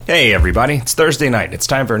Hey everybody, it's Thursday night. It's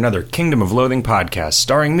time for another Kingdom of Loathing podcast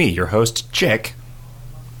starring me, your host, Chick.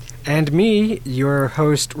 And me, your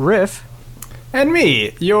host, Riff. And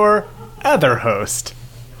me, your other host,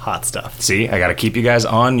 Hot Stuff. See, I gotta keep you guys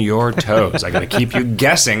on your toes. I gotta keep you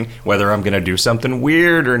guessing whether I'm gonna do something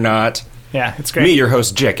weird or not. Yeah, it's great. Me, your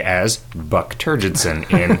host, Jick, as Buck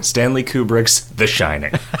Turgidson in Stanley Kubrick's The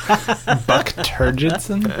Shining. Buck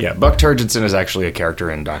Turgidson? Yeah, Buck Turgidson is actually a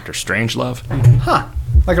character in Doctor Strangelove. Huh.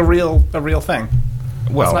 Like a real thing.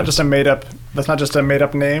 Well, That's not just a made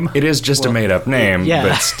up name. It is just a made up name,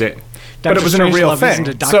 yeah. But it was in a real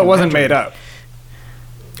thing, so it wasn't made up.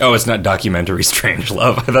 Oh, it's not documentary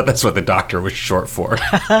Strangelove. I thought that's what the Doctor was short for.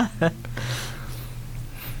 How's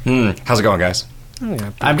it going, guys? Oh,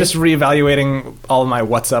 yeah, I'm just reevaluating all of my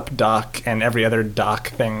What's Up Doc and every other Doc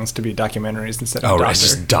things to be documentaries instead of Oh, Doctor. right, it's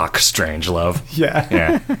just Doc Strangelove. Yeah.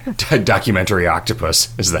 Yeah. Documentary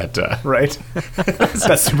octopus. Is that... Right.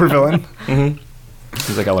 That's supervillain. Mm-hmm.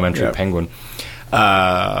 He's like elementary penguin.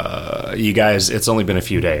 You guys, it's only been a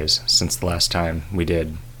few days since the last time we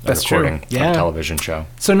did a recording of a television show.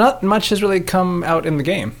 So not much has really come out in the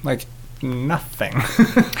game. Like, nothing.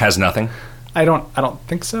 Has nothing? I don't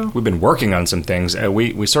think so. We've been working on some things.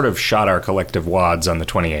 We sort of shot our collective wads on the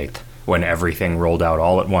 28th when everything rolled out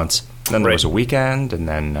all at once. Then there was a weekend, and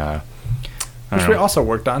then... Which we also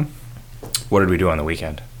worked on. What did we do on the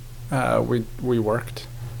weekend? We worked.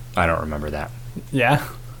 I don't remember that. Yeah.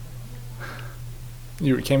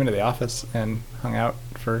 You came into the office and hung out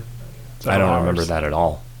for I don't hours. remember that at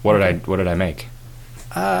all. What did I make?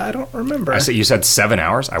 I don't remember. You said 7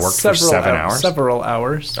 hours? I worked for 7 hours? Several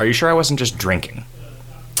hours. Are you sure I wasn't just drinking?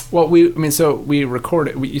 Well, we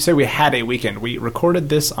recorded... you say we had a weekend. We recorded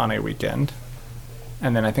this on a weekend.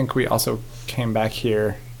 And then I think we also came back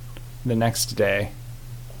here the next day,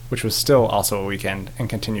 which was still also a weekend, and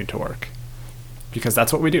continued to work. Because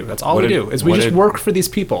that's what we do. That's all we do, is we just work for these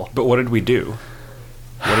people. But what did we do?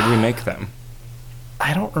 What did we make them?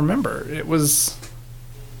 I don't remember.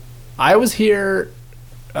 I was here...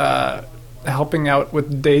 helping out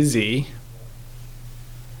with DayZ,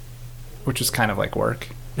 which is kind of like work,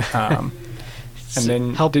 and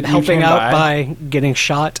then helping out by getting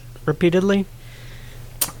shot repeatedly.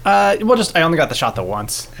 I only got the shot the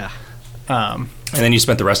once. Yeah. And then you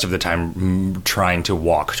spent the rest of the time trying to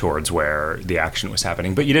walk towards where the action was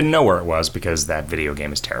happening, but you didn't know where it was because that video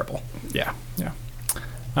game is terrible. Yeah.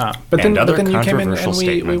 But then you came in and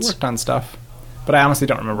we worked on stuff. But I honestly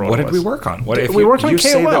don't remember what it was. Did we work on? We worked on KoL. You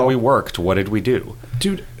say that we worked. What did we do?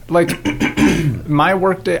 Dude, like, my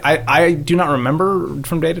work day, I do not remember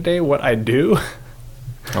from day to day what I do.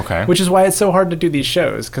 Okay. Which is why it's so hard to do these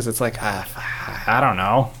shows, because it's like, I don't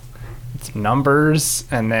know. It's numbers,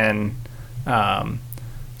 and then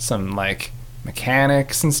some, like,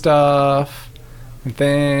 mechanics and stuff, and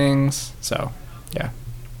things. So, yeah.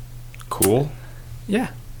 Cool. Yeah.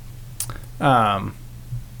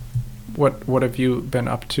 What have you been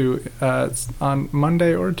up to on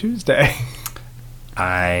Monday or Tuesday?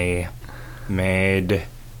 I made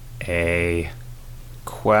a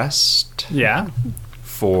quest. Yeah.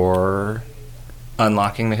 For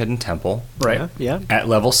unlocking the hidden temple. Right. Yeah. At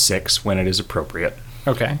level 6 when it is appropriate.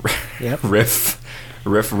 Okay. Yep. Riff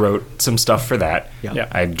wrote some stuff for that. Yeah.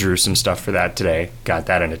 I drew some stuff for that today. Got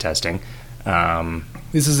that into testing.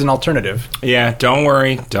 This is an alternative. Yeah, don't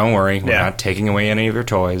worry. We're not taking away any of your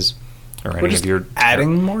toys. Or any of your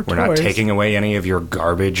adding more toys. We're not taking away any of your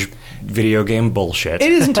garbage video game bullshit.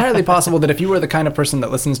 It is entirely possible that if you were the kind of person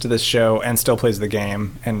that listens to this show and still plays the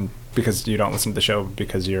game, and because you don't listen to the show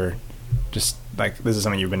because you're just like, this is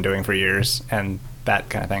something you've been doing for years and that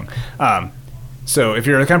kind of thing. So if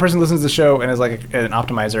you're the kind of person who listens to the show and is like an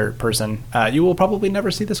optimizer person, you will probably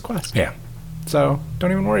never see this quest. Yeah. So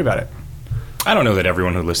don't even worry about it. I don't know that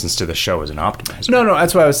everyone who listens to the show is an optimizer. No,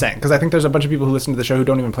 that's what I was saying, because I think there's a bunch of people who listen to the show who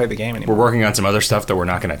don't even play the game anymore. We're working on some other stuff that we're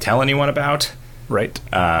not going to tell anyone about. Right.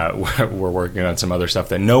 We're working on some other stuff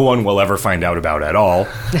that no one will ever find out about at all.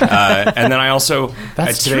 And then I also...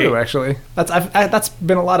 That's true, actually. That's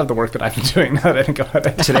been a lot of the work that I've been doing now that I think about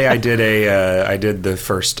it. Today I did I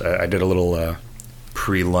did a little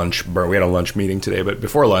pre-lunch burn. We had a lunch meeting today, but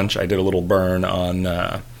before lunch I did a little burn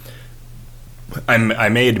on... I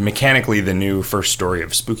made mechanically the new first story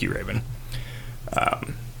of Spooky Raven.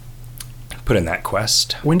 Put in that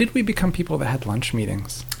quest. When did we become people that had lunch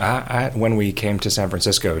meetings? When we came to San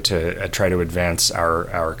Francisco to try to advance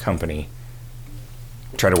our company,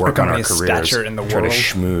 try to work on our careers, in the try world. to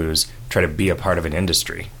schmooze, try to be a part of an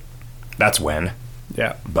industry. That's when.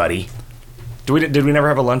 Yeah. Buddy. Did we never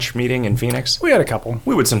have a lunch meeting in Phoenix? We had a couple.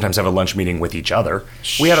 We would sometimes have a lunch meeting with each other.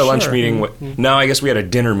 We had a lunch Sure. meeting with... No, I guess we had a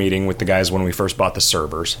dinner meeting with the guys when we first bought the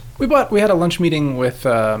servers. We had a lunch meeting with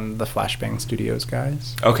the Flashbang Studios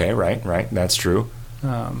guys. Okay, right. That's true.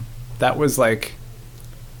 That was like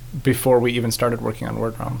before we even started working on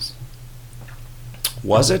Word ROMs.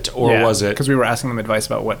 Was it, or was it... Because we were asking them advice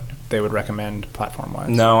about what they would recommend platform-wise.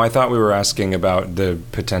 No, I thought we were asking about the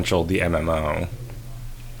MMO,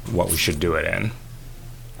 what we should do it in.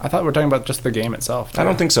 I thought we were talking about just the game itself. I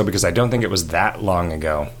don't think so, because I don't think it was that long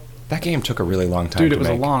ago. That game took a really long time to make. Dude, it was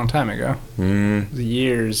a long time ago. It was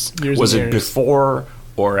years Was and it years. before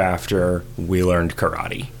or after we learned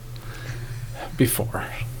karate? Before.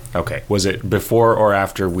 Okay. Was it before or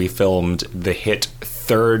after we filmed the hit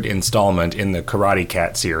third installment in the Karate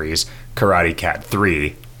Cat series, Karate Cat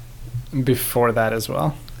 3? Before that as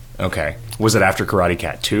well. Okay. Was it after Karate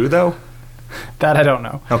Cat 2, though? That I don't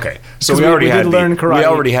know. Okay. So 'Cause we already had did learn karate we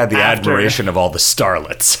already had the after. admiration of all the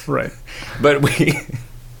starlets. Right. But we...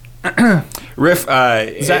 Riff,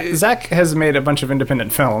 Zach has made a bunch of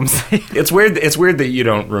independent films. it's weird that you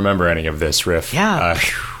don't remember any of this, Riff. Yeah.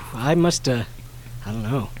 I must have... I don't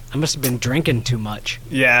know. I must have been drinking too much.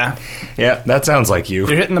 Yeah. Yeah, that sounds like you.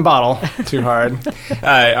 You're hitting the bottle too hard.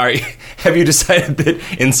 Have you decided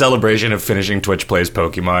that in celebration of finishing Twitch Plays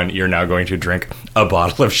Pokemon, you're now going to drink a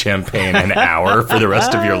bottle of champagne an hour for the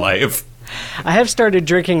rest of your life? I have started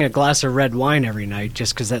drinking a glass of red wine every night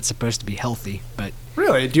just because that's supposed to be healthy, but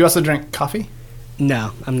Really? Do you also drink coffee?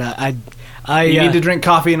 no, I'm not. You need to drink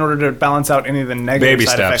coffee in order to balance out any of the negative Baby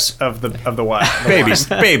side steps. effects of the wine.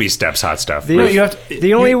 Baby steps, hot stuff. The, No, you have to-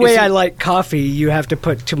 the only you way see- I like coffee, you have to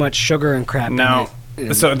put too much sugar and crap No.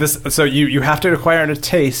 in it. So you have to acquire a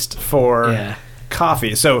taste for Yeah.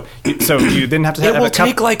 coffee. So you then have to It have will a cup.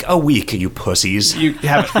 take like a week, you pussies. You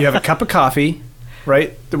have a cup of coffee,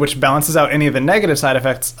 right, which balances out any of the negative side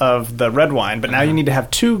effects of the red wine. But now you need to have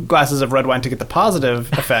 2 glasses of red wine to get the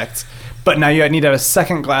positive effects. But now you need to have a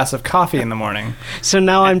second glass of coffee in the morning. So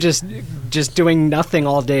now I'm just doing nothing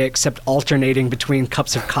all day except alternating between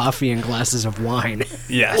cups of coffee and glasses of wine.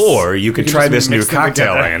 Yes. Or you could can try just this new mix them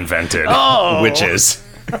cocktail together. I invented, which is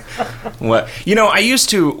what I used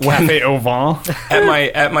to Cafe au vent.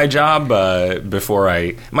 at my job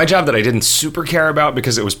my job that I didn't super care about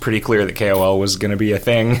because it was pretty clear that KoL was going to be a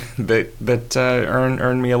thing that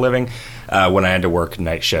earned me a living. When I had to work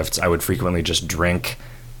night shifts, I would frequently just drink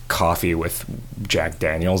coffee with Jack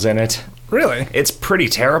Daniels in it. Really? It's pretty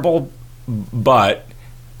terrible, but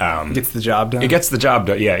Gets the job done. it gets the job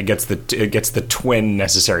done. Yeah, it gets the twin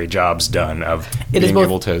necessary jobs done of It is being both,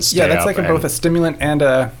 able to stay yeah, that's up like and, both a stimulant and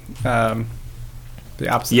a the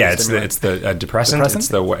opposite. yeah, of stimulant. it's the depressant. Depressant?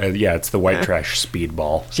 It's the white trash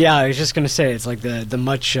speedball. Yeah, I was just gonna say it's like the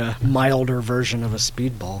much milder version of a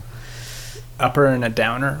speedball. upper and a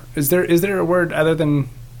downer. Is there a word other than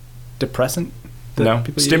depressant? that No,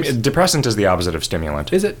 people use? depressant is the opposite of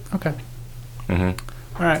stimulant. Is it? Okay.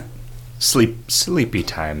 Mm-hmm. All right. Sleepy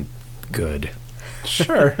time, good.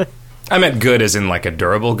 Sure. I meant good as in like a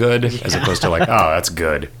durable good, as opposed to like, oh, that's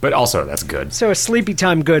good, but also that's good. So a sleepy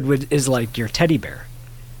time good is like your teddy bear.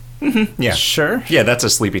 Yeah, Sure. yeah, that's a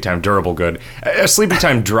sleepy time durable good. A sleepy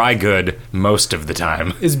time dry good most of the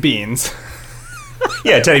time. Is beans.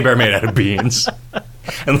 Yeah, teddy bear made out of beans.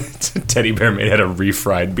 And teddy bear made out of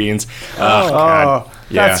refried beans. Oh, God. Oh,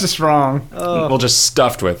 Yeah. that's just wrong. Well, just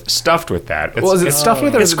stuffed with that. It's, Well, is it stuffed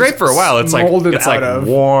with, or it's is it great just for a while. It's like molded it's out like of?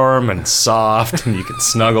 warm and soft, and you can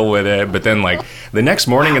snuggle with it. But then, like the next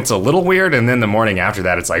morning, it's a little weird, and then the morning after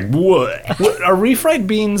that, it's like what? Are refried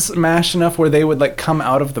beans mashed enough where they would like come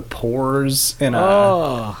out of the pores in a?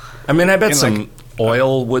 Oh, I mean, I bet And, some like-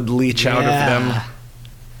 oil would leach out of them.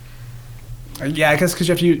 Yeah, because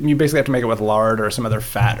you basically have to make it with lard or some other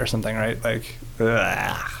fat or something, right? Like,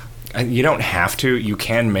 ugh. And you don't have to. You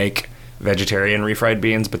can make vegetarian refried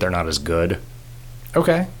beans, but they're not as good.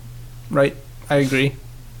 Okay, right. I agree.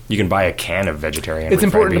 You can buy a can of vegetarian It's refried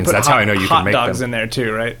important beans. to put That's how I know you hot can make dogs them. in there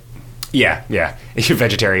too, right? Yeah.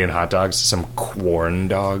 Vegetarian hot dogs, some corn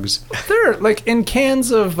dogs. There, like in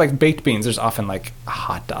cans of like baked beans, there's often like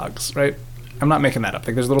hot dogs, right? I'm not making that up.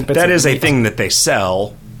 Like there's little bits. That of is a meat. thing that they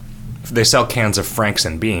sell. They sell cans of Franks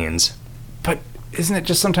and beans. But isn't it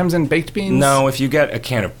just sometimes in baked beans? No, if you get a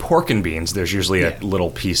can of pork and beans, there's usually Yeah. a little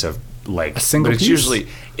piece of like A single but it's piece?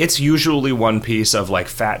 it's usually one piece of like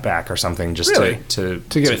fat back or something just Really? to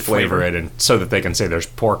give it flavor flavor. it and so that they can say there's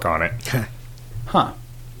pork on it. Huh.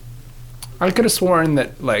 I could have sworn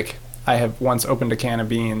that like I have once opened a can of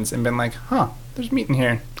beans and been like, huh, there's meat in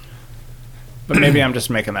here. But maybe I'm just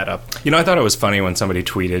making that up. You know, I thought it was funny when somebody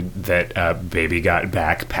tweeted that Baby Got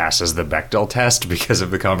Back passes the Bechdel test because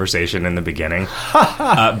of the conversation in the beginning.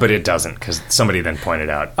 But it doesn't, because somebody then pointed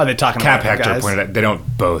out. Are they talking Cap about Hector guys? pointed out they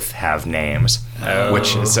don't both have names,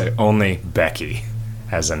 which is only Becky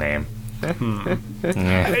has a name.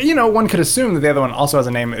 You know, one could assume that the other one also has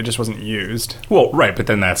a name, it just wasn't used. Well, right, but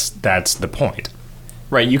then that's the point.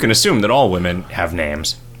 Right, you can assume that all women have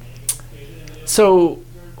names. So,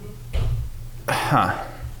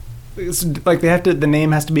 it's like the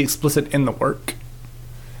name has to be explicit in the work.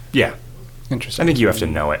 Yeah, Interesting. I think you have to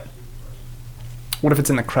know it. What if it's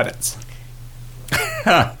in the credits?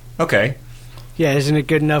 Okay. Yeah, isn't it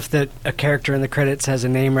good enough that a character in the credits has a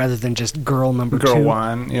name rather than just girl number Girl 2?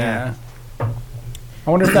 1, yeah. I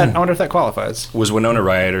wonder if that qualifies. Was Winona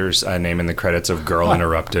Ryder's name in the credits of Girl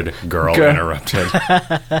Interrupted? Girl Good. Interrupted.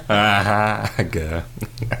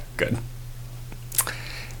 Good.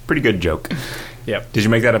 Pretty good joke. Yep. Did you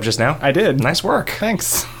make that up just now? I did. Nice work.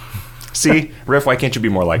 Thanks. See, Riff, why can't you be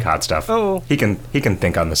more like Hot Stuff? Oh. He can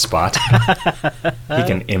think on the spot. He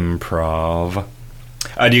can improv.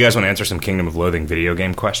 Do you guys want to answer some Kingdom of Loathing video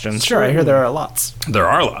game questions? Sure, I hear there are lots. There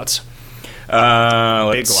are lots.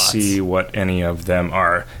 Let's lots. see what any of them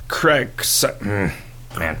are. Craig, man,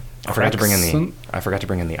 I forgot to bring in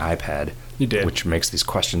the iPad. You did. Which makes these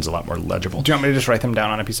questions a lot more legible. Do you want me to just write them down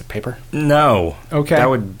on a piece of paper? No. Okay. That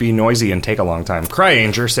would be noisy and take a long time.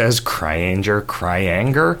 Cryanger says, Cryanger?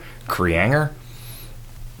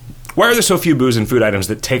 Why are there so few booze and food items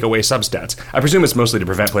that take away substats? I presume it's mostly to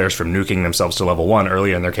prevent players from nuking themselves to level 1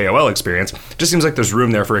 early in their KoL experience. Just seems like there's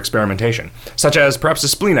room there for experimentation. Such as perhaps a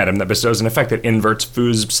spleen item that bestows an effect that inverts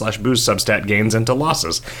fooze/booze substat gains into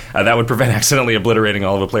losses. That would prevent accidentally obliterating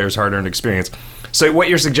all of a player's hard-earned experience. So what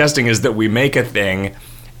you're suggesting is that we make a thing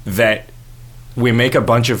that... We make a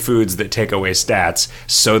bunch of foods that take away stats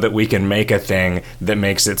so that we can make a thing that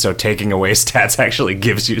makes it so taking away stats actually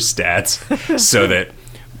gives you stats so that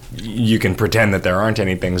you can pretend that there aren't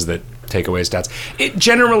any things that take away stats. It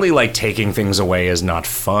generally, like, taking things away is not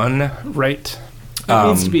fun. Right. It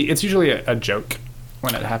needs to be. It's usually a joke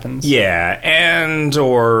when it happens. Yeah, and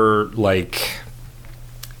or like...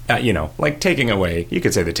 like taking away... You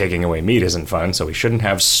could say that taking away meat isn't fun, so we shouldn't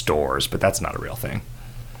have stores, but that's not a real thing.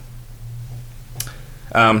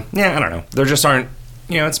 I don't know. There just aren't...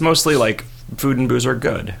 it's mostly like food and booze are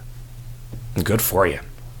good. Good for you.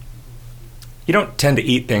 You don't tend to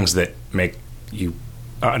eat things that make you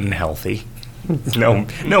unhealthy. No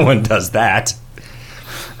one does that.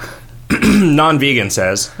 Non-vegan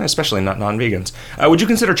says, especially not non-vegans, would you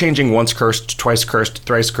consider changing once cursed, twice cursed,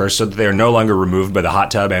 thrice cursed so that they are no longer removed by the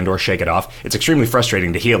hot tub and or shake it off? It's extremely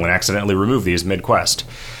frustrating to heal and accidentally remove these mid-quest.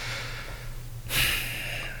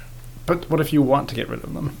 But what if you want to get rid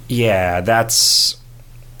of them? Yeah, that's...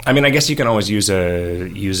 I mean, I guess you can always use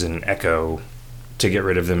an echo to get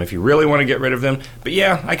rid of them if you really want to get rid of them. But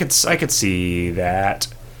yeah, I could see that.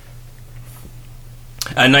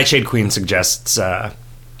 Nightshade Queen suggests a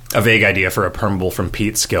vague idea for a permable from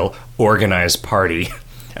Pete's skill, organize party,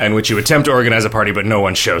 in which you attempt to organize a party but no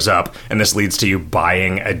one shows up, and this leads to you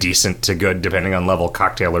buying a decent to good, depending on level,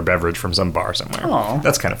 cocktail or beverage from some bar somewhere. Aw.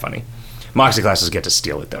 That's kind of funny. Moxie classes get to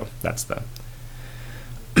steal it, though. That's the...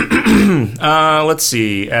 let's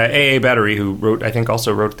see. AA Battery, who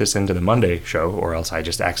also wrote this into the Monday show, or else I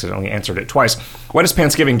just accidentally answered it twice. Why does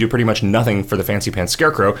Pantsgiving do pretty much nothing for the Fancy Pants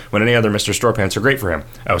Scarecrow when any other Mr. Store Pants are great for him?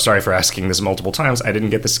 Oh, sorry for asking this multiple times. I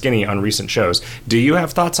didn't get the skinny on recent shows. Do you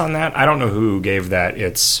have thoughts on that? I don't know who gave that.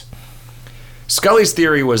 It's... Scully's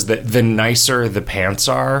theory was that the nicer the pants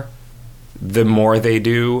are, the more they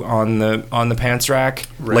do on the pants rack.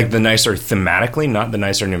 Right. Like the nicer thematically, not the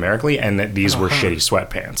nicer numerically, and that these were shitty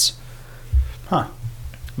sweatpants. Huh.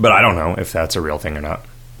 But I don't know if that's a real thing or not.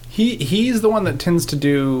 He's the one that tends to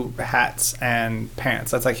do hats and pants.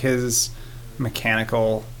 That's like his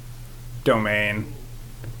mechanical domain.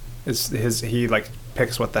 He like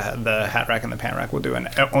picks what the hat rack and the pant rack will do, and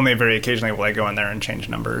only very occasionally will I go in there and change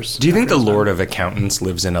numbers. Do you think the Lord of Accountants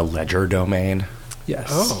lives in a ledger domain? Yes.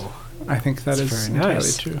 Oh. I think that is very entirely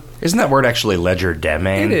nice. true. Isn't that word actually ledger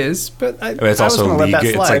domain? It is, but It's I was also gonna let that Liga,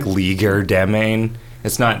 it's slide. like leaguer domain.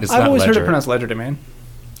 It's not I've not always ledger. heard it pronounced ledger domain.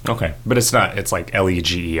 Okay, but it's not. It's like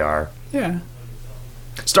leger. Yeah.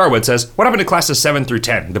 Starwood says, what happened to classes 7 through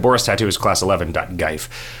 10? The Boris tattoo is class 11. Geif.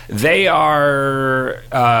 They are...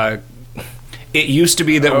 it used to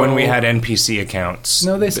be that when we had NPC accounts...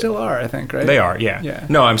 No, they still are, I think, right? They are, yeah. Yeah.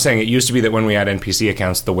 No, I'm saying it used to be that when we had NPC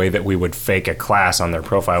accounts, the way that we would fake a class on their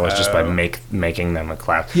profile was just by making them a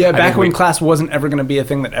class. Yeah, I back think when class wasn't ever going to be a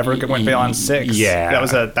thing that ever went beyond 6. Yeah.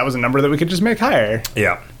 That was a number that we could just make higher.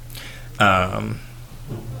 Yeah.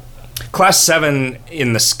 Class 7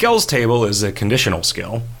 in the skills table is a conditional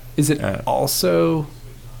skill. Is it also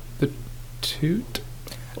the toot?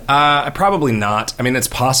 Probably not. I mean, it's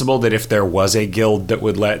possible that if there was a guild that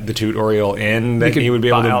would let the Toot Oriole in, that he would be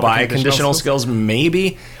able to buy conditional skills.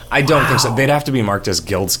 Maybe. I don't think so. They'd have to be marked as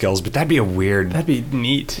guild skills, but that'd be a weird... That'd be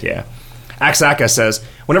neat. Yeah. Axaka says,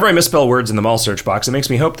 whenever I misspell words in the mall search box, it makes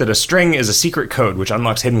me hope that a string is a secret code which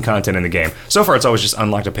unlocks hidden content in the game. So far, it's always just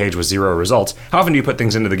unlocked a page with 0 results. How often do you put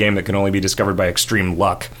things into the game that can only be discovered by extreme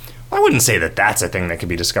luck? I wouldn't say that that's a thing that could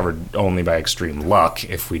be discovered only by extreme luck.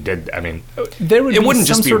 If we did, I mean, there would it be wou't some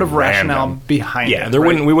just be sort of random. rationale behind it. Yeah, there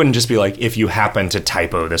wouldn't. We wouldn't just be like, if you happen to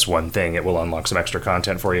typo this one thing, it will unlock some extra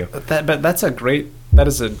content for you. But that's a great. That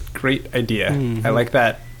is a great idea. Mm-hmm. I like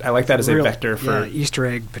that. I like that as a vector for Easter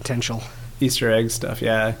egg potential. Easter egg stuff.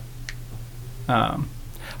 Yeah. I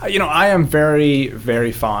am very,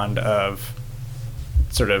 very fond of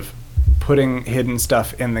sort of putting hidden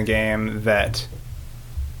stuff in the game that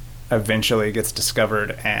eventually gets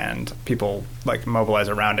discovered and people like mobilize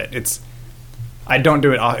around it. I don't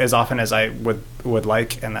do it as often as I would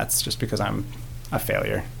like, and that's just because I'm a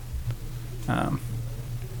failure.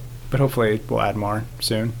 But hopefully we'll add more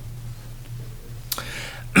soon.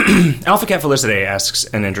 Alpha Cat Felicity asks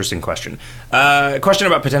an interesting question. Question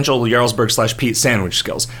about potential Jarlsberg/Pete sandwich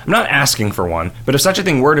skills. I'm not asking for one, but if such a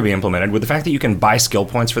thing were to be implemented, would the fact that you can buy skill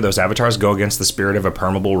points for those avatars go against the spirit of a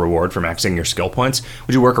permable reward for maxing your skill points?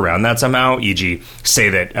 Would you work around that somehow? E.g., say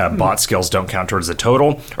that bot skills don't count towards the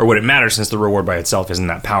total? Or would it matter since the reward by itself isn't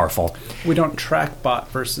that powerful? We don't track bot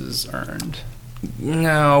versus earned.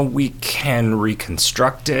 No, we can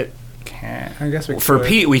reconstruct it. I guess we For could.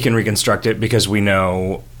 Pete, we can reconstruct it because we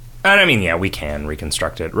know... And I mean, yeah, we can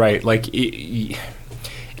reconstruct it, right? Like, yeah,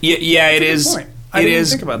 it is. I it didn't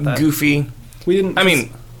is think about that. Goofy. We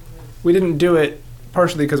didn't. We didn't do it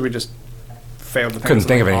partially because we just failed to think couldn't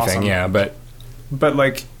think of anything. awesome. Yeah, but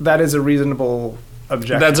like that is a reasonable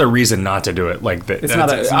objection. that's a reason not to do it. Like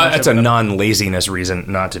that's a non-laziness reason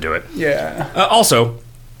not to do it. Yeah. Also,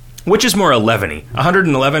 which is more 11-y,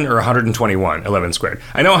 111 or 121, 11 squared?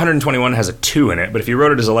 I know 121 has a 2 in it, but if you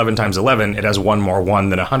wrote it as 11 times 11, it has one more 1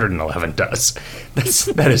 than 111 does.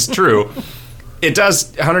 That is true. It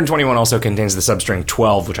does. 121 also contains the substring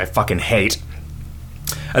 12, which I fucking hate.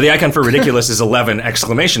 The icon for ridiculous is 11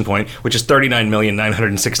 exclamation point, which is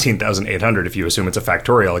 39,916,800 if you assume it's a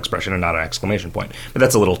factorial expression and not an exclamation point. But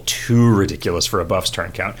that's a little too ridiculous for a buff's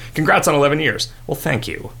turn count. Congrats on 11 years. Well, thank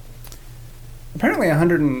you. Apparently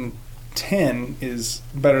 110 is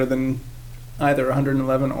better than either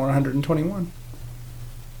 111 or 121.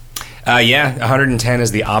 Yeah, 110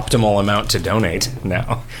 is the optimal amount to donate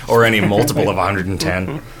now. Or any multiple of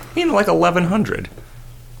 110. Like 1,100.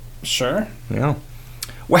 Sure. Yeah.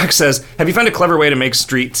 Wax says, have you found a clever way to make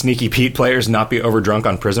Street Sneaky Pete players not be overdrunk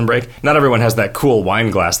on Prison Break? Not everyone has that cool wine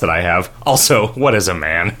glass that I have. Also, what is a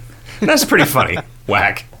man? That's pretty funny.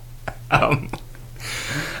 Whack.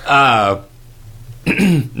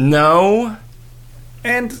 No.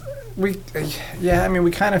 And we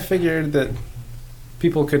kind of figured that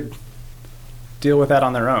people could deal with that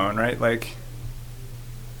on their own, right? Like,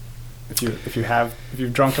 if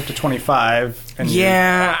you've drunk up to 25 and you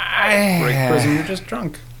break prison, you're just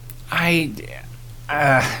drunk.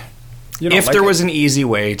 If there was an easy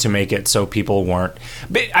way to make it so people weren't,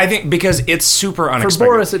 but I think because it's super unexpected. For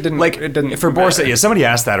Boris, it didn't. For Boris, yeah, somebody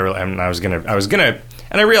asked that earlier, and I was gonna,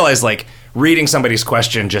 and I realized like reading somebody's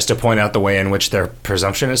question just to point out the way in which their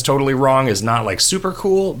presumption is totally wrong is not like super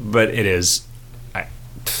cool, but it is.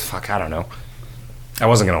 I don't know. I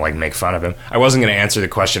wasn't gonna like make fun of him. I wasn't gonna answer the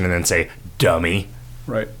question and then say dummy.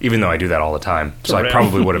 Right. Even though I do that all the time. So I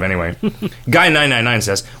probably would have anyway. Guy999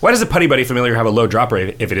 says, why does the Putty Buddy familiar have a low drop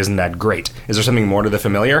rate if it isn't that great? Is there something more to the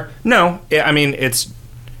familiar? No. I mean,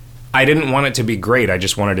 I didn't want it to be great. I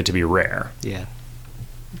just wanted it to be rare. Yeah.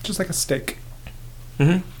 Just like a steak.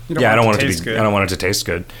 Mm-hmm. I don't want it to taste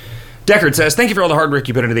good. Deckard says, thank you for all the hard work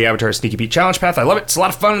you put into the Avatar Sneaky Pete challenge path. I love it. It's a lot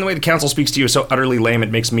of fun, and the way the council speaks to you is so utterly lame it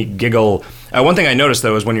makes me giggle. One thing I noticed,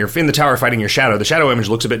 though, is when you're in the tower fighting your shadow, the shadow image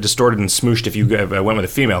looks a bit distorted and smooshed if you went with a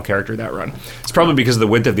female character that run. It's probably because of the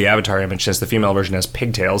width of the avatar image, since the female version has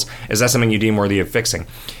pigtails. Is that something you deem worthy of fixing?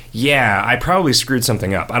 Yeah, I probably screwed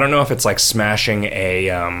something up. I don't know if it's like smashing a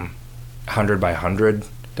 100 by 100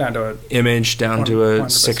 image down to a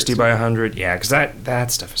 60 by 100. Yeah, because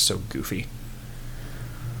that stuff is so goofy.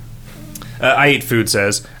 I Eat Food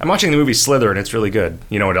says, I'm watching the movie Slither and it's really good.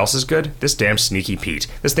 You know what else is good? This damn Sneaky Pete.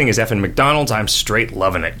 This thing is effing McDonald's. I'm straight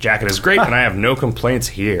loving it. Jacket is great and I have no complaints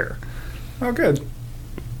here. Oh, good.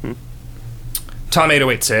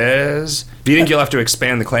 Tom808 says, do you think you'll have to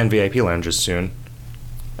expand the clan VIP lounges soon?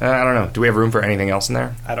 I don't know. Do we have room for anything else in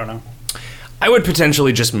there? I don't know. I would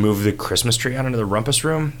potentially just move the Christmas tree out into the rumpus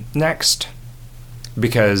room next,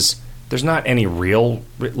 because there's not any real,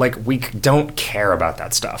 like, we don't care about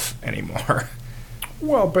that stuff anymore.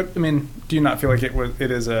 Well, but I mean, do you not feel like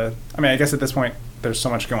it is a? I mean, I guess at this point there's so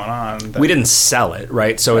much going on. That We didn't sell it,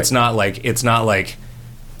 right? So it's not like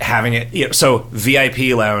having it. You know, so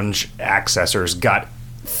VIP lounge accessors got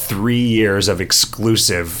 3 years of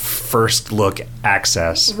exclusive first look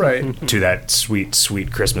access, Right. to that sweet,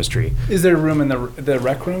 sweet Christmas tree. Is there room in the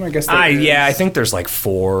rec room? I guess. I think there's like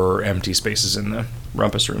 4 empty spaces in the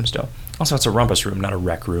rumpus room still. Also, it's a rumpus room, not a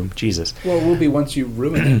rec room. Jesus. Well, it will be once you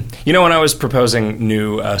ruin it. You know, when I was proposing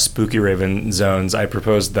new Spooky Raven zones, I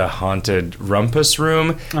proposed the haunted rumpus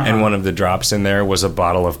room, and one of the drops in there was a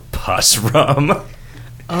bottle of pus rum. Oh,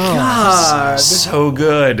 God. So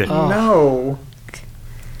good. No.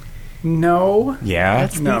 No. Yeah?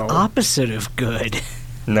 that's No. the opposite of good.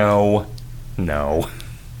 No.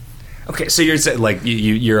 Okay, so you're saying, like,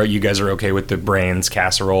 you guys are okay with the brains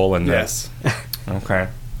casserole and the... Yes. Okay.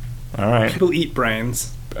 All right. People eat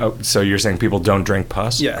brains. Oh, so you're saying people don't drink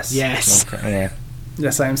pus? Yes. Yes. Okay, yeah.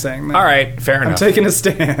 Yes, I am saying that. All right, fair I'm enough. taking a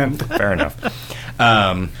stand. Fair enough.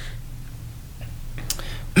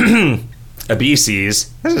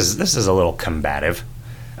 Abeses, this is a little combative.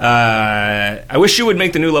 I wish you would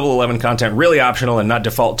make the new level 11 content really optional and not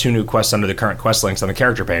default 2 new quests under the current quest links on the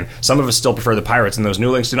character pane. Some of us still prefer the pirates, and those new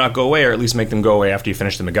links do not go away, or at least make them go away after you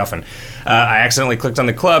finish the MacGuffin. I accidentally clicked on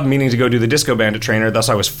the club, meaning to go do the Disco Bandit trainer, thus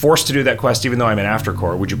I was forced to do that quest even though I'm in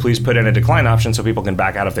Aftercore. Would you please put in a decline option so people can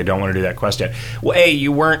back out if they don't want to do that quest yet? Well, A,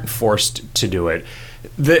 you weren't forced to do it.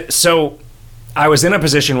 So I was in a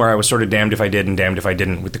position where I was sort of damned if I did and damned if I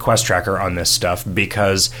didn't with the quest tracker on this stuff,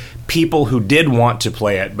 because people who did want to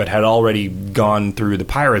play it but had already gone through the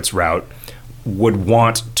Pirates route would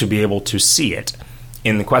want to be able to see it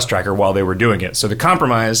in the quest tracker while they were doing it. So the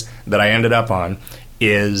compromise that I ended up on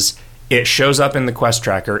is it shows up in the quest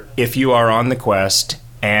tracker if you are on the quest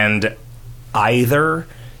and either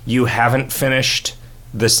you haven't finished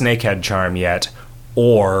the Snakehead charm yet,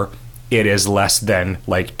 or it is less than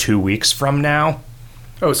like 2 weeks from now.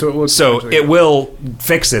 Oh, so it will. So it will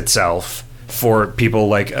fix itself for people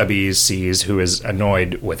like Abeses, who is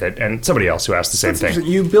annoyed with it, and somebody else who asked the same thing.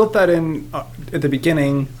 You built that in at the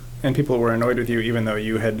beginning, and people were annoyed with you, even though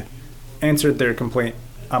you had answered their complaint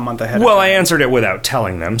a month ahead. Well, I answered it without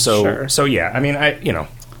telling them, so Sure. so yeah. I mean,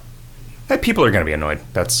 people are going to be annoyed.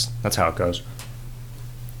 That's how it goes.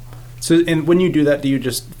 So, and when you do that, do you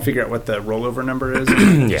just figure out what the rollover number is?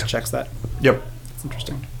 And Yeah. Just checks that. Yep. That's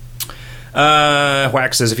interesting.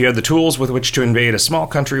 Wax says, if you had the tools with which to invade a small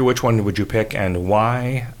country, which one would you pick and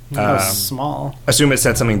why? Small. Assume it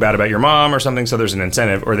said something bad about your mom or something, so there's an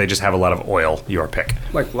incentive, or they just have a lot of oil. Your pick.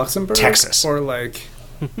 Like Luxembourg? Texas. Or like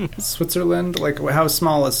Switzerland? Like, how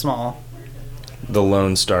small is small? The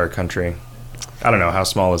Lone Star country. I don't know. How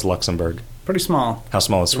small is Luxembourg? Pretty small. How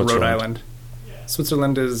small is Switzerland? Rhode Island.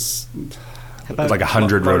 Switzerland is... About, Like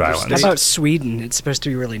 100 Rhode larger Islands. how about Sweden? It's supposed to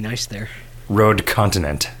be really nice there. Road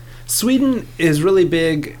continent. Sweden is really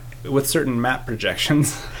big with certain map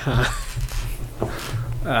projections.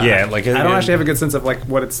 Yeah, like I don't actually have a good sense of like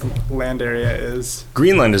what its land area is.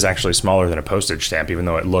 Greenland is actually smaller than a postage stamp, even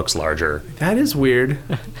though it looks larger. That is weird.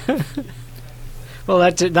 Well,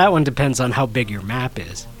 that one depends on how big your map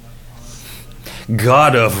is.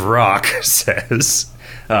 God of Rock says.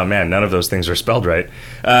 Oh man, none of those things are spelled right.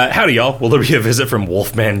 Howdy, y'all. Will there be a visit from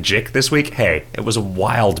Wolfman Jick this week? Hey, it was a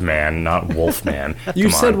wild man, not Wolfman. You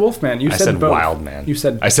Come said on. Wolfman. You I said said both. wild man. You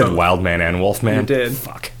said I said both. wild man and Wolfman. You did.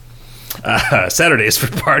 Fuck. Saturdays for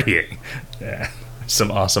partying. Yeah,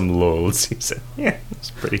 some awesome lols. He said, yeah,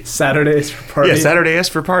 it's pretty. Saturdays for party. Yeah, Saturdays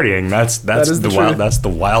for partying. That's is the the wild. truth. That's the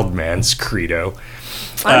wild man's credo.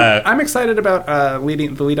 I'm excited about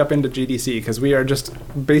the lead up into GDC because we are just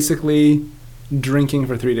basically drinking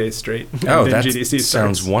for 3 days straight. Oh, and then that GDC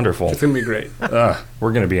sounds starts. wonderful. It's gonna be great.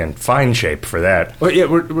 We're gonna be in fine shape for that. Well, yeah,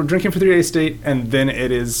 we're drinking for 3 days straight, and then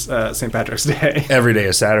it is St. Patrick's Day. Every day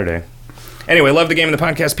is Saturday. Anyway, love the game and the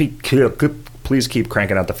podcast. Please keep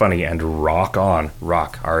cranking out the funny and rock on.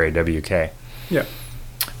 Rock, R-A-W-K. Yeah.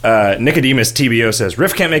 Nicodemus TBO says,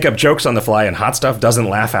 Riff can't make up jokes on the fly and Hot Stuff doesn't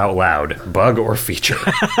laugh out loud. Bug or feature?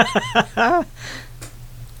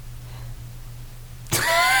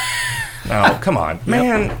 Oh, come on.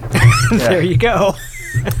 Man. There you go.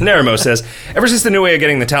 Naramo says, ever since the new way of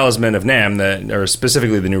getting the Talisman of Nam, or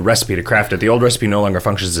specifically the new recipe to craft it, the old recipe no longer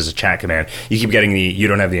functions as a chat command. You keep getting you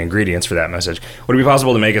don't have the ingredients for that message. Would it be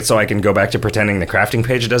possible to make it so I can go back to pretending the crafting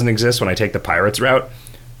page doesn't exist when I take the Pirates route?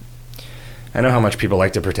 I know how much people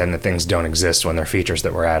like to pretend that things don't exist when they're features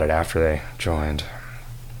that were added after they joined.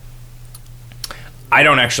 I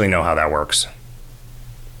don't actually know how that works.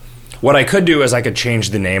 What I could do is I could change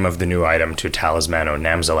the name of the new item to Talisman o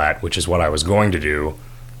Namzalat, which is what I was going to do.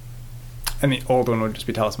 And the old one would just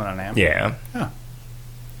be Talisman o Nam? Yeah. Oh.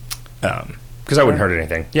 Because I wouldn't hurt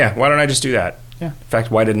anything. Yeah, why don't I just do that? Yeah. In fact,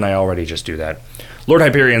 why didn't I already just do that? Lord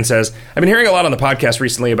Hyperion says, I've been hearing a lot on the podcast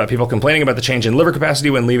recently about people complaining about the change in liver capacity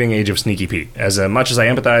when leaving Age of Sneaky Pete. As much as I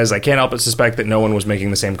empathize, I can't help but suspect that no one was making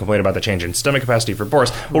the same complaint about the change in stomach capacity for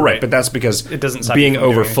Boris. Well, right, but that's because it doesn't stop being you from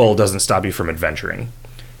over doing full anything. doesn't stop you from adventuring.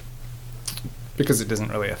 Because it isn't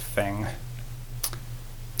really a thing.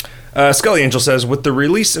 Scully Angel says, with the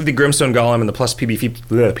release of the Grimstone Golem and the plus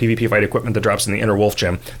PvP fight equipment that drops in the Inner Wolf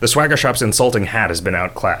Gem, the Swagger Shop's insulting hat has been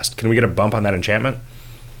outclassed. Can we get a bump on that enchantment?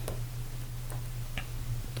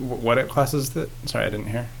 What it classes that? Sorry, I didn't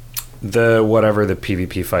hear. Whatever the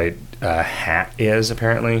PvP fight hat is,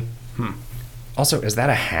 apparently. Also, is that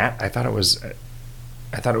a hat? I thought it was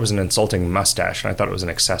an insulting mustache, and I thought it was an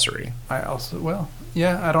accessory. I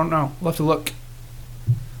don't know. We'll have to look.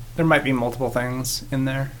 There might be multiple things in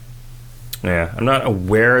there. Yeah, I'm not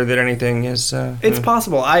aware that anything is... It's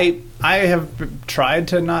possible. I have tried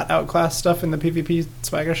to not outclass stuff in the PvP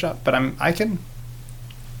Swagger Shop, but I can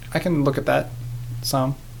look at that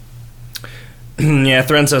some. Yeah,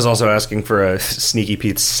 Thrensa is also asking for a Sneaky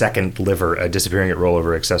Pete's second liver, a disappearing at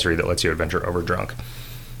rollover accessory that lets you adventure over drunk.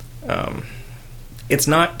 It's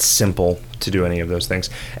not simple to do any of those things.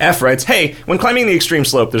 F writes, hey, when climbing the extreme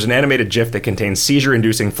slope, there's an animated GIF that contains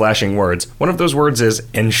seizure-inducing flashing words. One of those words is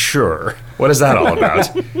ensure. What is that all about?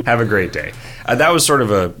 Have a great day. That was sort of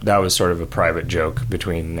a private joke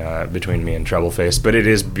between me and Troubleface, but it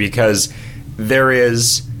is because there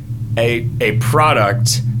is a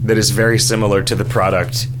product that is very similar to the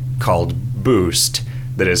product called Boost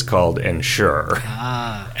that is called Ensure.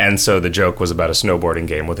 And so the joke was about a snowboarding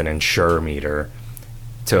game with an Ensure meter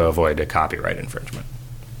to avoid a copyright infringement.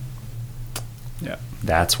 Yeah.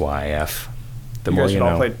 That's why, F. The You more guys you should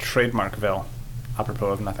all know. play Trademarkville,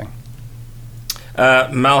 apropos of nothing.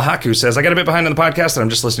 Malhaku says, I got a bit behind on the podcast and I'm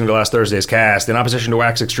just listening to last Thursday's cast. In opposition to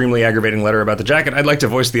Wax's extremely aggravating letter about the jacket, I'd like to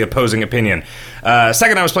voice the opposing opinion.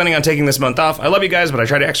 Second, I was planning on taking this month off. I love you guys, but I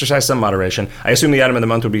try to exercise some moderation. I assume the item of the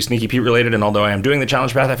month would be Sneaky Pete related, and although I am doing the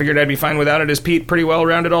challenge path, I figured I'd be fine without it, as Pete pretty well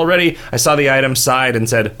rounded already. I saw the item, sighed, and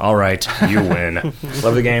said, all right, you win.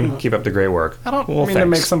 Love the game. Keep up the great work. I don't mean to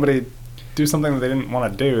make somebody do something that they didn't want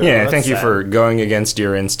to do. Yeah, That's thank you sad. for going against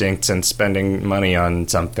your instincts and spending money on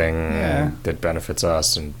something Yeah. that benefits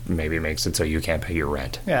us and maybe makes it so you can't pay your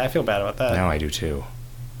rent. Yeah, I feel bad about that. Now I do too.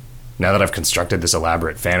 Now that I've constructed this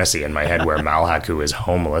elaborate fantasy in my head where Malhaku is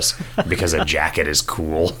homeless because a jacket is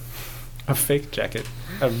cool. A fake jacket.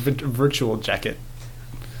 A virtual jacket.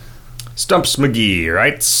 Stumps McGee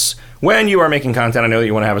writes, when you are making content, I know that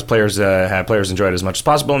you want to have players enjoy it as much as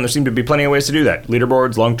possible, and there seem to be plenty of ways to do that.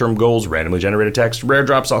 Leaderboards, long-term goals, randomly generated text, rare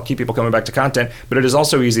drops all keep people coming back to content, but it is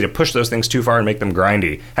also easy to push those things too far and make them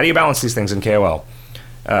grindy. How do you balance these things in KoL?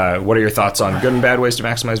 What are your thoughts on good and bad ways to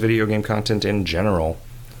maximize video game content in general?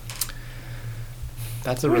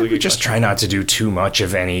 That's a really good Just question. try not to do too much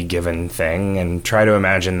of any given thing and try to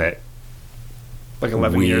imagine that Like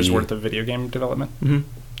 11 years worth of video game development?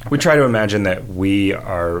 Mm-hmm. We try to imagine that we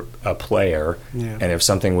are a player, Yeah. and if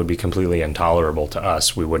something would be completely intolerable to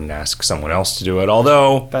us, we wouldn't ask someone else to do it.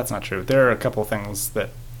 Although, That's not true. There are a couple things that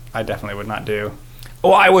I definitely would not do.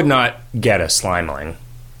 I would not get a Slimeling.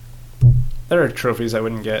 There are trophies I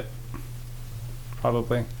wouldn't get.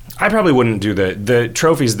 Probably. I probably wouldn't do the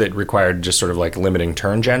trophies that required just sort of like limiting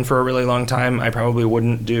turn gen for a really long time. I probably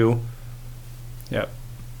wouldn't do. Yep.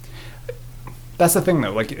 That's the thing,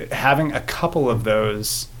 though. Like, having a couple of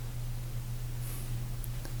those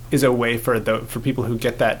is a way for people who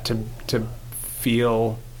get that to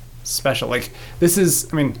feel special. Like, this is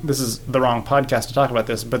the wrong podcast to talk about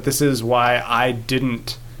this, but this is why I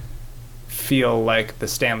didn't feel like the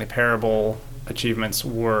Stanley Parable achievements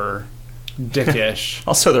were dickish.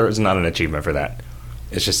 Also, there is not an achievement for that.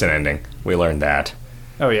 It's just an ending. We learned that.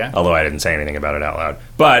 Oh, yeah? Although I didn't say anything about it out loud.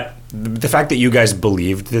 But the fact that you guys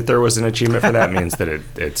believed that there was an achievement for that means that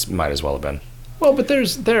it might as well have been. Well, but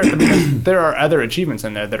there are other achievements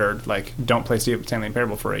in there that are like, don't play Stanley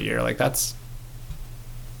Parable for a year. Like, that's,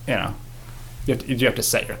 you have to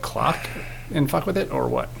set your clock and fuck with it, or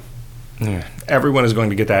what? Yeah. Everyone is going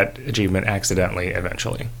to get that achievement accidentally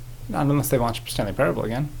eventually. Not unless they launch Stanley Parable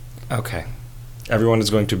again. Okay. Everyone is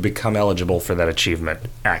going to become eligible for that achievement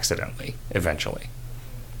accidentally eventually.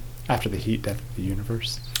 After the heat death of the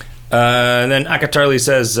universe. And then Akatarli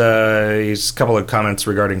says he's a couple of comments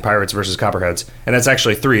regarding pirates versus copperheads, and that's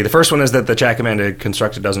actually 3. The first one is that the chat command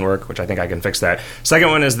constructed doesn't work, which I think I can fix that. Second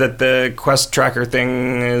one is that the quest tracker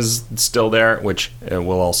thing is still there, which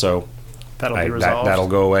will also That'll be resolved. That'll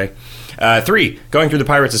go away. 3, going through the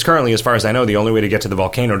pirates is currently, as far as I know, the only way to get to the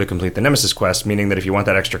volcano to complete the Nemesis quest, meaning that if you want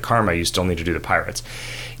that extra karma, you still need to do the pirates.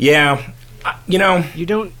 Yeah, you know... You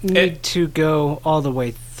don't need to go all the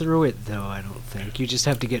way through it, though, I don't think. You just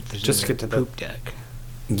have to get to the poop deck.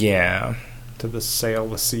 Yeah. To the sail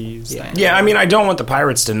the seas. Yeah. Yeah, I mean, I don't want the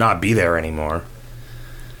pirates to not be there anymore.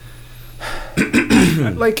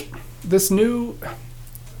 Like, this new...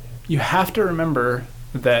 You have to remember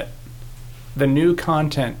that the new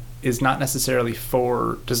content is not necessarily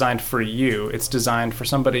designed for you. It's designed for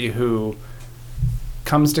somebody who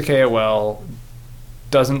comes to KoL,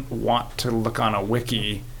 doesn't want to look on a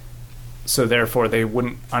wiki, so therefore they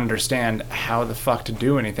wouldn't understand how the fuck to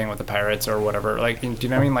do anything with the pirates or whatever. Like, do you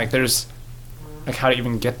know what I mean? Like, there's like how to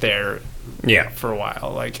even get there. Yeah. For a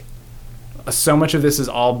while, like, so much of this has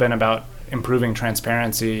all been about improving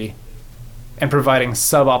transparency and providing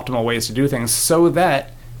suboptimal ways to do things, so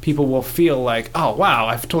that people will feel like, oh wow,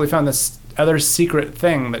 I've totally found this other secret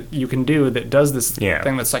thing that you can do that does this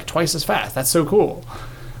thing that's like twice as fast. That's so cool.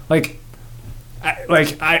 I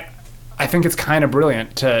think it's kind of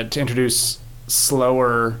brilliant to introduce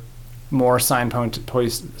slower, more signposted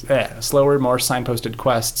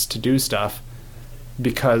quests to do stuff,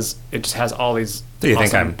 because it just has all these. So you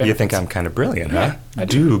awesome think I'm kind of brilliant, huh? I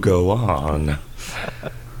do go on.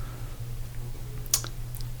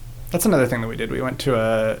 That's another thing that we did. We went to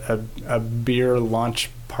a beer launch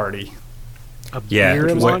party.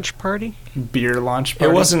 Beer launch party? Beer launch party.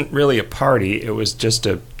 It wasn't really a party. It was just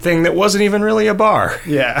a thing that wasn't even really a bar.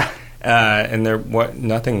 Yeah. And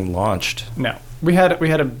nothing launched. No. We had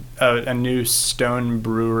a new Stone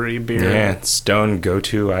Brewery beer. Yeah, Stone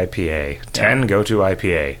Go-To IPA. 10 Go-To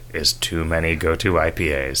IPA is too many Go-To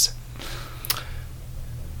IPAs.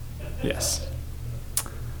 Yes.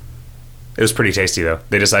 It was pretty tasty, though.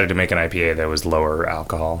 They decided to make an IPA that was lower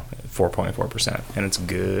alcohol, 4.4%, and it's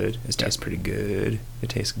good. It tastes pretty good. It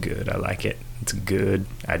tastes good. I like it. It's good.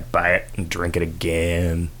 I'd buy it and drink it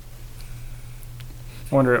again.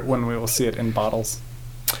 I wonder when we will see it in bottles.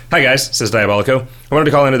 Hi, guys, says Diabolico. I wanted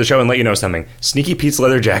to call into the show and let you know something. Sneaky Pete's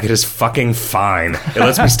leather jacket is fucking fine. It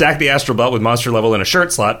lets me stack the astral belt with monster level in a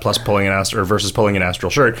shirt slot, plus pulling an astral versus pulling an astral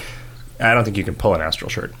shirt. I don't think you can pull an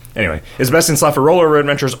astral shirt. Anyway, it's best in slot for rollover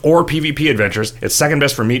adventures or PvP adventures. It's second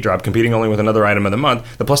best for meat drop, competing only with another item of the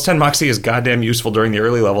month. The plus 10 Moxie is goddamn useful during the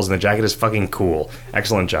early levels, and the jacket is fucking cool.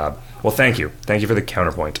 Excellent job. Well, thank you. Thank you for the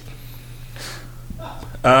counterpoint.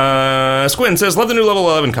 Squin says, love the new level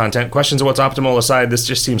 11 content. Questions of what's optimal aside, this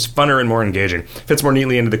just seems funner and more engaging. Fits more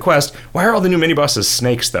neatly into the quest. Why are all the new mini-bosses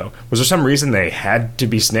snakes, though? Was there some reason they had to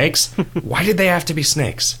be snakes? Why did they have to be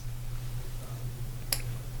snakes?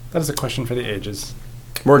 That is a question for the ages.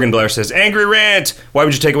 Morgan Blair says, angry rant! Why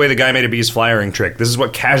would you take away the guy made a bee's flyering trick? This is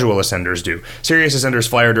what casual ascenders do. Serious ascenders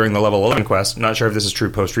flyer during the level 11 quest. Not sure if this is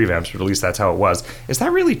true post-revamps, but at least that's how it was. Is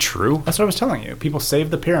that really true? That's what I was telling you. People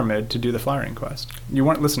saved the pyramid to do the flyering quest. You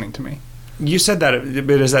weren't listening to me. You said that,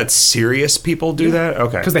 but is that serious people do that?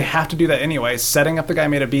 Okay. Because they have to do that anyway. Setting up the guy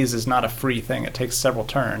made a bees is not a free thing. It takes several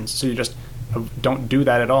turns. So you just don't do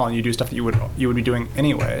that at all, and you do stuff that you would be doing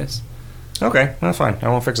anyways. Okay, that's fine. I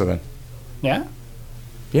won't fix it then. Yeah?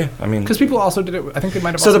 Yeah, I mean, because people also did it. I think they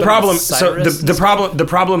might have. So also the problem, done it with Cyrus the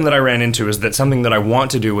problem that I ran into is that something that I want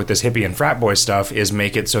to do with this hippie and frat boy stuff is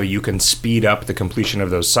make it so you can speed up the completion of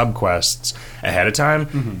those subquests ahead of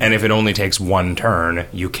time, and if it only takes one turn,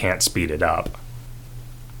 you can't speed it up.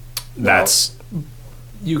 That's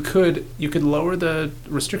you could lower the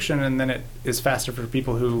restriction, and then it is faster for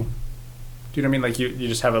people who. Do you know what I mean? Like you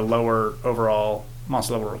just have a lower overall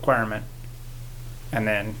monster level requirement, and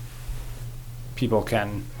then people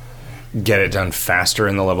can get it done faster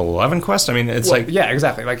in the level 11 quest. I mean, it's yeah,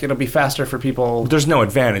 exactly. Like it'll be faster for people. There's no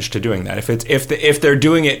advantage to doing that if they're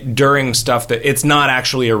doing it during stuff that it's not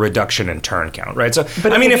actually a reduction in turn count, right? So,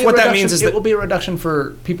 but I mean, if what that means is that it will be a reduction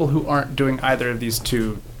for people who aren't doing either of these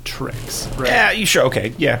two tricks, right? Yeah, you sure?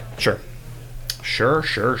 Okay, yeah, sure.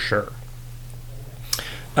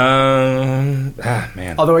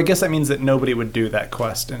 Man. Although I guess that means that nobody would do that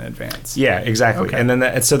quest in advance. Yeah, exactly. Okay. And then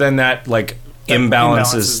that like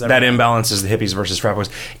imbalances the hippies versus frat boys.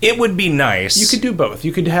 It would be nice. You could do both.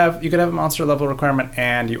 You could have a monster level requirement,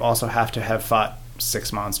 and you also have to have fought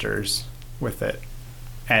 6 monsters with it,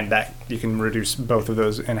 and that you can reduce both of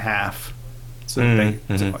those in half. So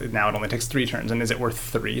now it only takes 3 turns. And is it worth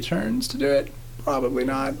 3 turns to do it? Probably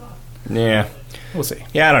not. Yeah. We'll see.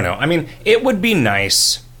 Yeah, I don't know. I mean, it would be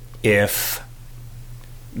nice if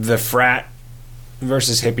the frat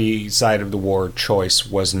versus hippie side of the war choice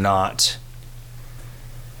was not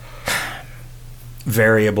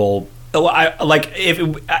variable.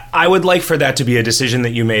 I would like for that to be a decision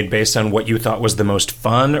that you made based on what you thought was the most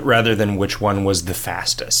fun rather than which one was the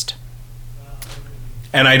fastest.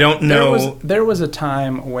 And I don't know. There was a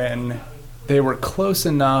time when they were close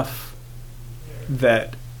enough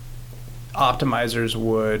that optimizers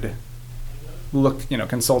would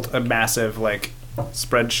consult a massive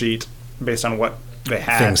spreadsheet based on what they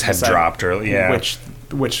had. Things had dropped early, yeah.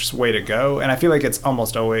 Which way to go. And I feel like it's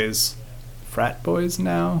almost always frat boys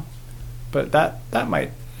now. But that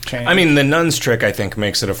might change. I mean, the nun's trick, I think,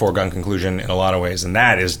 makes it a foregone conclusion in a lot of ways, and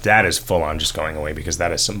that is full on just going away because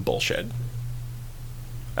that is some bullshit.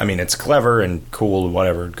 I mean, it's clever and cool,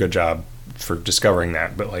 whatever. Good job for discovering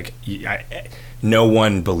that, but no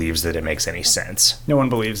one believes that it makes any sense. No one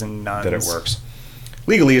believes in nuns. That it works.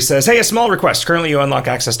 Legally, it says, hey, a small request. Currently, you unlock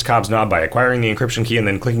access to Cobb's Knob by acquiring the encryption key and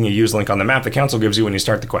then clicking a use link on the map the council gives you when you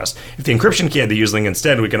start the quest. If the encryption key had the use link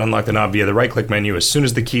instead, we can unlock the knob via the right-click menu as soon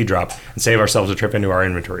as the key drop and save ourselves a trip into our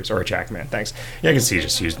inventories. Or a check, man. Thanks. Yeah, I can see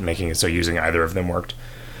just making it so using either of them worked.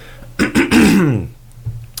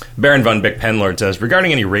 Baron von Bick Penlord says,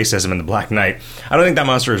 regarding any racism in The Black Knight, I don't think that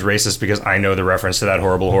monster is racist because I know the reference to that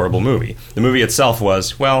horrible, horrible movie. The movie itself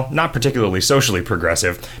was, well, not particularly socially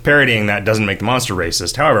progressive. Parodying that doesn't make the monster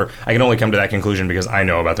racist. However, I can only come to that conclusion because I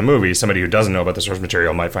know about the movie. Somebody who doesn't know about the source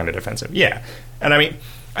material might find it offensive. Yeah. And I mean,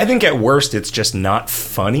 I think at worst it's just not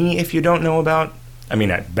funny if you don't know about... I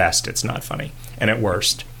mean, at best it's not funny. And at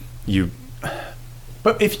worst, you...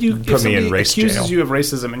 But if somebody accuses you of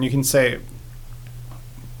racism and you can say...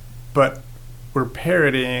 But we're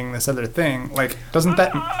parodying this other thing. Doesn't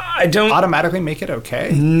that automatically make it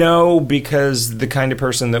okay? No, because the kind of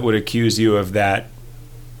person that would accuse you of that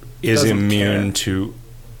is immune to...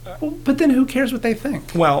 Well, but then who cares what they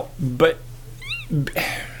think? Well, but...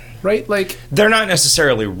 Right? They're not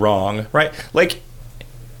necessarily wrong, right?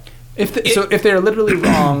 If they're literally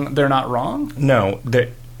wrong, they're not wrong? No,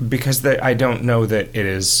 because I don't know that it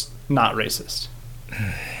is... Not racist.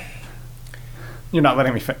 You're not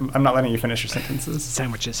letting me. I'm not letting you finish your sentences.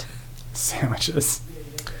 Sandwiches.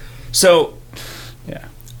 So, yeah.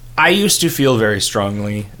 I used to feel very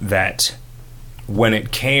strongly that when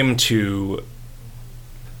it came to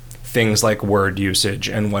things like word usage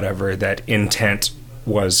and whatever, that intent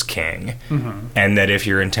was king, and that if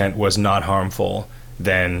your intent was not harmful,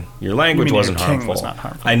 then your language wasn't harmful. Was not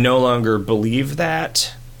harmful. I no longer believe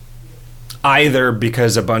that, either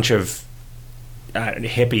because a bunch of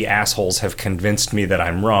hippie assholes have convinced me that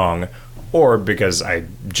I'm wrong, or because I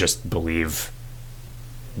just believe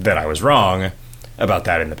that I was wrong about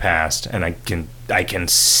that in the past, and I can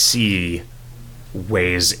see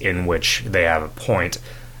ways in which they have a point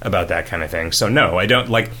about that kind of thing. So no, I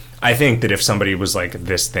don't I think that if somebody was like,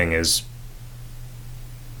 this thing is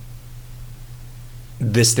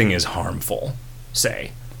harmful,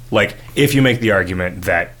 say, if you make the argument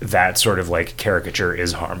that sort of caricature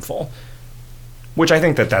is harmful, which I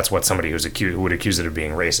think that's what somebody who would accuse it of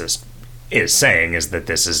being racist is saying, is that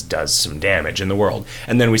this does some damage in the world.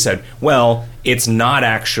 And then we said, well, it's not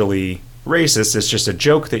actually racist, it's just a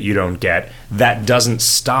joke that you don't get. That doesn't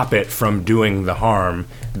stop it from doing the harm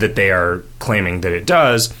that they are claiming that it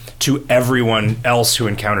does to everyone else who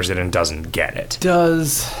encounters it and doesn't get it.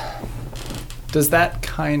 Does that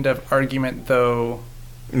kind of argument, though...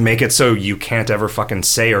 make it so you can't ever fucking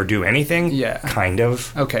say or do anything? Yeah. Kind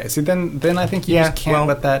of. Okay, see, then I think you just can't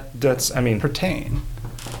let that pertain.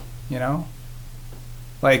 You know?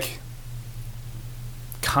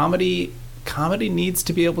 Comedy needs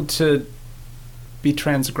to be able to be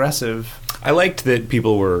transgressive. I liked that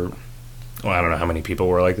people were... Well, I don't know how many people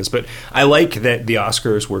were like this, but I like that the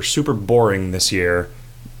Oscars were super boring this year,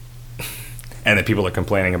 and that people are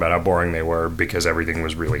complaining about how boring they were because everything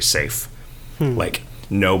was really safe.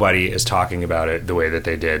 Nobody is talking about it the way that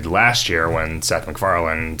they did last year when Seth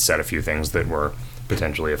MacFarlane said a few things that were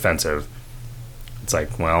potentially offensive. It's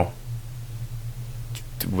well,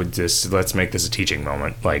 let's make this a teaching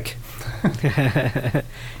moment.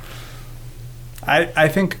 I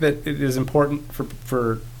think that it is important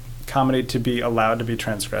for comedy to be allowed to be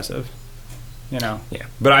transgressive. You know? Yeah,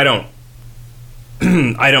 but I don't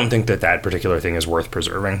think that particular thing is worth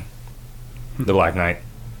preserving. The Black Knight.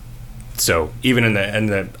 So even in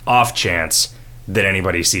the off chance that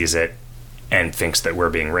anybody sees it and thinks that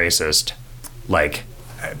we're being racist, but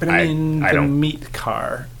the meat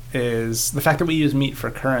car is the fact that we use meat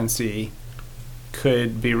for currency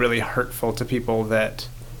could be really hurtful to people that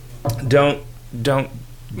don't do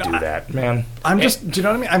that, man. Do you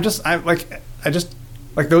know what I mean?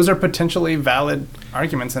 Like, those are potentially valid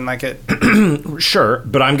arguments, and like it. Sure,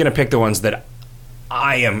 but I'm going to pick the ones that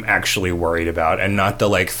I am actually worried about, and not the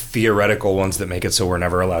like theoretical ones that make it so we're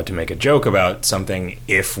never allowed to make a joke about something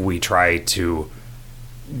if we try to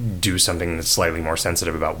do something that's slightly more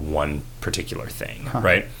sensitive about one particular thing,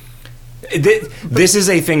 right? This is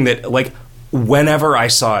a thing that, like, whenever I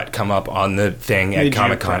saw it come up on the thing at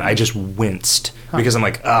Comic-Con, I just winced because I'm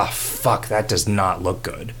like, oh, fuck, that does not look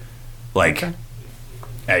good. Like,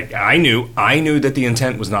 I knew that the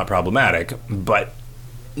intent was not problematic, but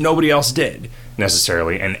nobody else did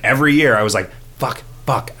necessarily. And every year I was like, fuck,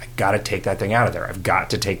 I gotta take that thing out of there. I've got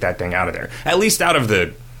to take that thing out of there. At least out of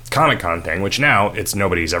the Comic-Con thing, which now it's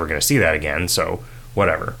nobody's ever going to see that again, so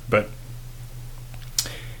whatever. But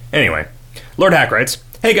anyway, Lord Hack writes,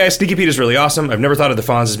 hey guys, Sneaky Pete is really awesome. I've never thought of the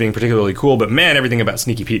Fonz as being particularly cool, but man, everything about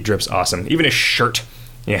Sneaky Pete drips awesome. Even his shirt.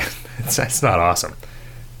 Yeah, that's not awesome.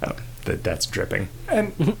 Oh, that's dripping.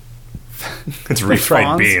 And it's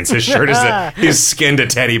refried beans. His shirt is he's skinned a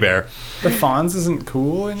teddy bear. The Fonz isn't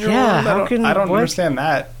cool in your Yeah, world? I don't understand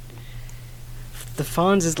that. The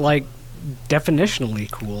Fonz is like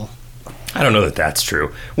definitionally cool. I don't know that that's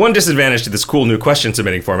true. One disadvantage to this cool new question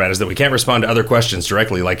submitting format is that we can't respond to other questions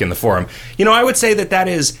directly like in the forum. You know, I would say that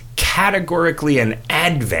is categorically an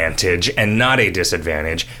advantage and not a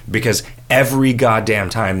disadvantage, because every goddamn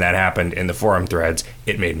time that happened in the forum threads,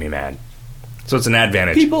 it made me mad. So it's an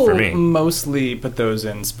advantage for me. People mostly put those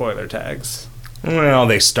in spoiler tags. Well,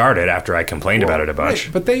 they started after I complained about it a bunch.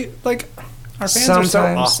 Right, but they, like, our fans are so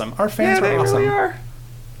awesome. Our fans are awesome. Really are.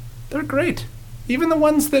 They're great. Even the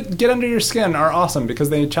ones that get under your skin are awesome because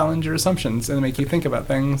they challenge your assumptions and make you think about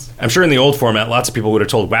things. I'm sure in the old format, lots of people would have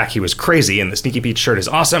told Whack he was crazy and the Sneaky Pete shirt is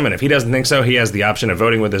awesome, and if he doesn't think so, he has the option of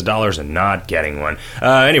voting with his dollars and not getting one.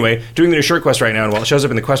 Anyway, doing the new shirt quest right now, and while it shows up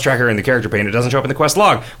in the quest tracker and the character pane, it doesn't show up in the quest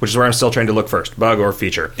log, which is where I'm still trying to look first. Bug or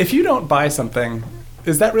feature. If you don't buy something,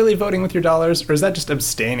 is that really voting with your dollars, or is that just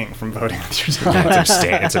abstaining from voting with your dollars?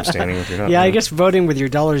 It's abstaining with your dollars. Yeah, I guess voting with your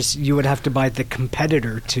dollars, you would have to buy the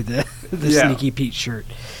competitor to the Sneaky Pete shirt.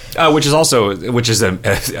 Which is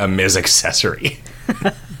a Miz accessory.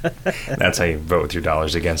 That's how you vote with your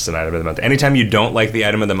dollars against an item of the month. Anytime you don't like the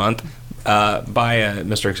item of the month, buy a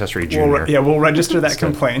Mr. Accessory Junior. We'll register that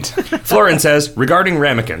complaint. Florin says, regarding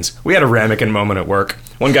ramekins, we had a ramekin moment at work.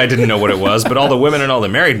 One guy didn't know what it was, but all the women and all the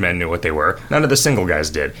married men knew what they were. None of the single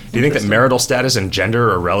guys did. Do you think that marital status and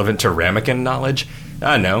gender are relevant to ramekin knowledge?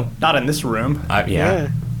 No. Not in this room. Yeah.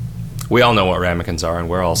 We all know what ramekins are, and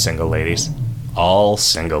we're all single ladies. All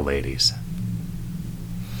single ladies.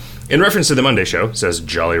 In reference to the Monday show, says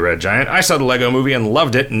Jolly Red Giant, I saw the Lego movie and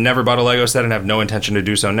loved it, never bought a Lego set and have no intention to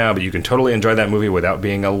do so now, but you can totally enjoy that movie without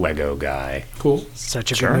being a Lego guy. Cool.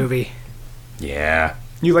 Such a good movie. Yeah.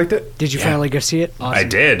 You liked it? Did you finally go see it? Awesome. I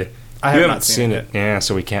did. I have not seen it. Yeah,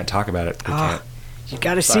 so we can't talk about it. You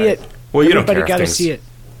gotta see it. Well, you don't care. Everybody gotta see it.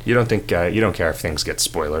 You don't think you don't care if things get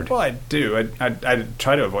spoiled. Well, I do. I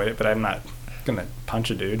try to avoid it, but I'm not gonna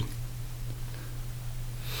punch a dude.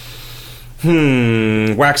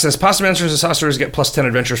 Wax says, Pasta Masters and Saucerers get plus 10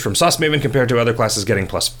 adventures from Sauce Maven compared to other classes getting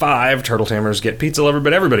plus 5. Turtle Tamers get Pizza Lover,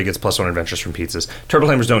 but everybody gets plus 1 adventures from pizzas. Turtle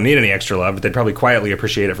Tamers don't need any extra love, but they'd probably quietly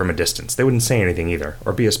appreciate it from a distance. They wouldn't say anything either,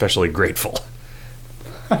 or be especially grateful.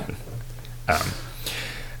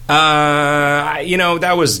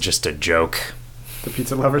 That was just a joke. The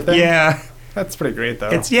Pizza Lover thing? Yeah. That's pretty great, though.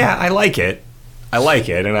 I like it.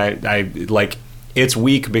 And I like... It's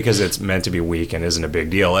weak because it's meant to be weak and isn't a big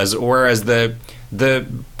deal. Whereas the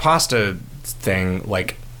pasta thing,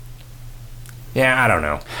 like, I don't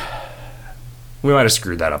know. We might have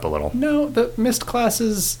screwed that up a little. No, the missed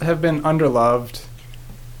classes have been underloved.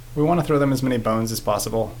 We want to throw them as many bones as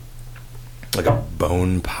possible. Like a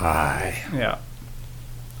bone pie. Yeah.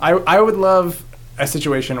 I would love a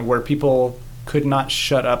situation where people could not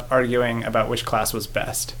shut up arguing about which class was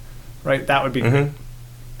best. Right? That would be great.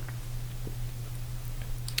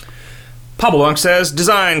 Pablo says,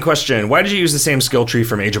 design question. Why did you use the same skill tree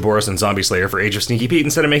from Age of Boris and Zombie Slayer for Age of Sneaky Pete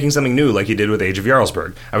instead of making something new like you did with Age of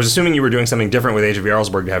Jarlsberg? I was assuming you were doing something different with Age of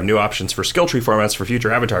Jarlsberg to have new options for skill tree formats for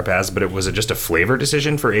future avatar paths, but was it just a flavor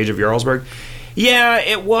decision for Age of Jarlsberg? Yeah,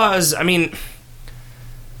 it was. I mean,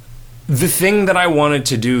 the thing that I wanted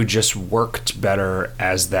to do just worked better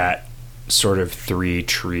as that sort of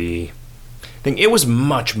 3-tree thing. It was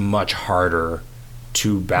much, much harder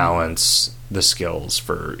to balance the skills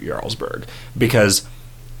for Jarlsberg because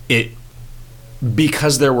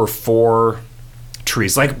there were 4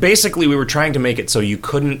 trees. Like, basically we were trying to make it so you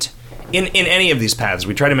couldn't in any of these paths,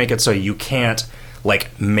 we try to make it so you can't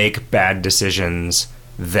like make bad decisions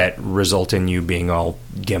that result in you being all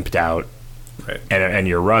gimped out, right, and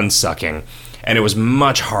your run sucking. And it was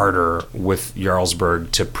much harder with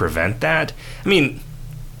Jarlsberg to prevent that. I mean,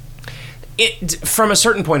 from a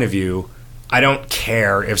certain point of view, I don't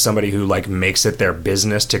care if somebody who like makes it their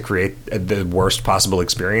business to create the worst possible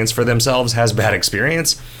experience for themselves has bad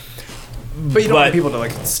experience. But you don't want people to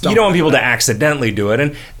like stumble. You don't want people to accidentally do it.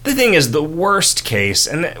 And the thing is, the worst case,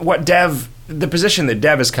 and the position that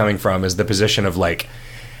Dev is coming from is the position of like,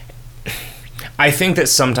 I think that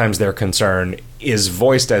sometimes their concern is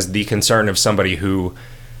voiced as the concern of somebody who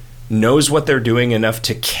knows what they're doing enough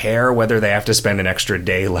to care whether they have to spend an extra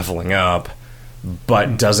day leveling up,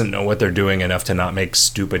 but doesn't know what they're doing enough to not make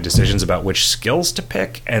stupid decisions about which skills to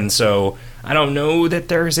pick. And so I don't know that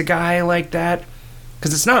there's a guy like that,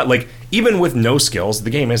 because it's not like, even with no skills, the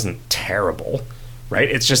game isn't terrible, right?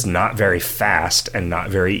 It's just not very fast and not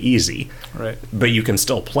very easy. Right. But you can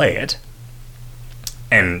still play it.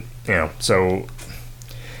 And, you know, so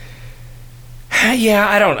yeah,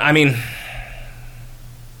 I mean,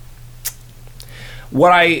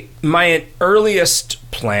 my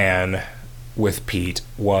earliest plan with Pete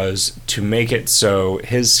was to make it so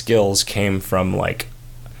his skills came from like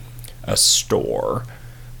a store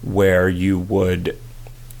where you would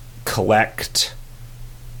collect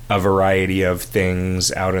a variety of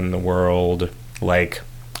things out in the world, like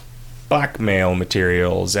blackmail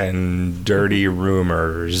materials and dirty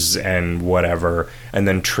rumors and whatever, and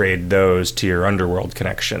then trade those to your underworld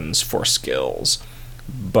connections for skills.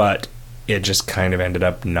 But it just kind of ended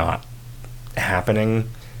up not happening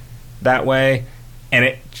that way. And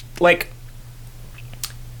it, like,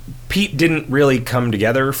 Pete didn't really come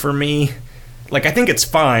together for me. Like, I think it's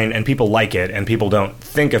fine, and people like it, and people don't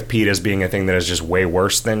think of Pete as being a thing that is just way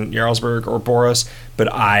worse than Jarlsberg or Boris,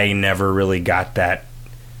 but I never really got that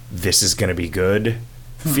this is going to be good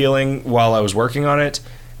feeling while I was working on it.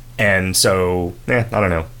 And so, I don't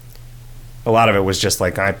know. A lot of it was just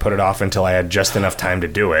like, I put it off until I had just enough time to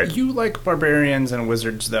do it. You like barbarians and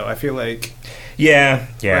wizards, though. I feel like... Yeah.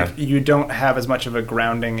 Like, you don't have as much of a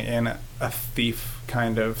grounding in a thief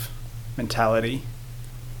kind of mentality,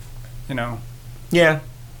 you know? Yeah.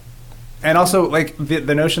 And also, like,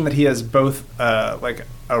 the notion that he has both, like,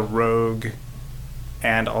 a rogue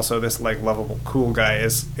and also this, like, lovable cool guy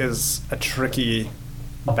is a tricky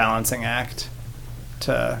balancing act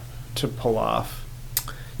to pull off.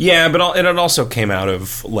 Yeah, but it also came out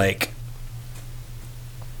of, like,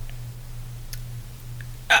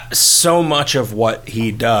 so much of what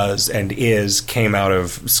he does and came out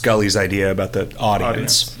of Scully's idea about the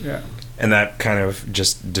audience. Yeah. And that kind of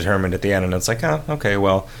just determined at the end, and it's like, oh, okay,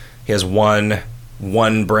 well, he has one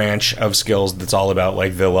branch of skills that's all about,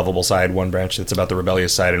 like, the lovable side, one branch that's about the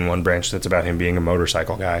rebellious side, and one branch that's about him being a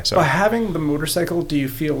motorcycle guy. So, by having the motorcycle, do you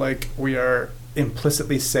feel like we are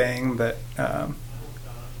implicitly saying that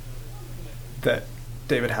that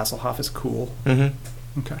David Hasselhoff is cool?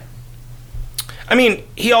 Mm-hmm. Okay. I mean,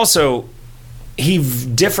 he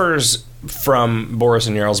differs from Boris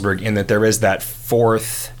and Jarlsberg in that there is that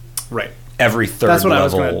fourth, right? Every third That's what level. I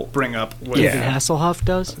was going to bring up. David Hasselhoff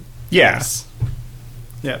does? Yes.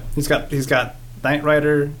 Yeah. He's got Knight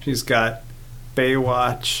Rider. He's got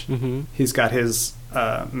Baywatch. Mm-hmm. He's got his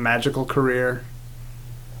magical career.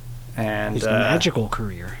 And his magical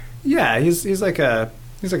career. Yeah, he's like a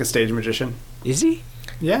stage magician. Is he?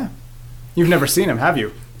 Yeah. You've never seen him, have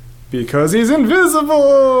you? Because he's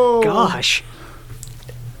invisible. Gosh.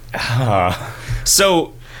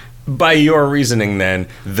 So, by your reasoning, then,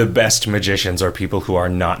 the best magicians are people who are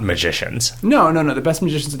not magicians. No. The best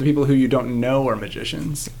magicians are the people who you don't know are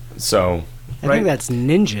magicians. So, I think that's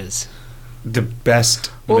ninjas. The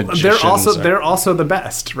best magicians they're also the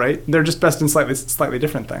best, right? They're just best in slightly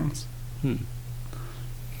different things.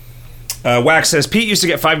 Wax says, Pete used to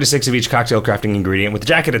get 5 to 6 of each cocktail crafting ingredient. With the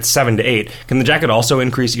jacket, it's 7 to 8. Can the jacket also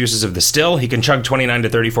increase uses of the still? He can chug 29 to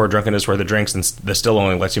 34 drunkenness worth of drinks, and the still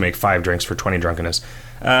only lets you make 5 drinks for 20 drunkenness.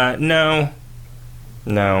 No.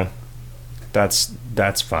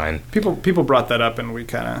 That's fine. People brought that up, and we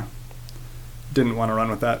kind of didn't want to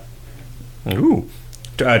run with that. Ooh.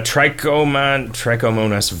 Trichomonas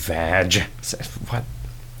vag. What?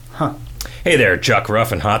 Huh. Hey there, Chuck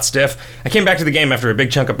Ruff and Hot Stiff. I came back to the game after a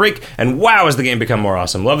big chunk of break, and wow, has the game become more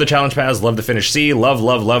awesome. Love the challenge paths, love the finish C, love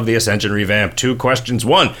the Ascension revamp. 2 questions.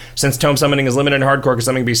 1, since tome summoning is limited in hardcore, could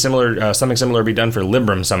something similar be done for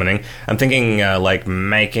Libram summoning? I'm thinking like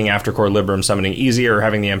making aftercore Libram summoning easier, or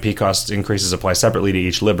having the MP cost increases apply separately to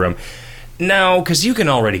each Libram. No, because you can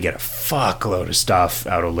already get a fuckload of stuff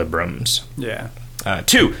out of Librams. Yeah.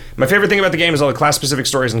 2, my favorite thing about the game is all the class-specific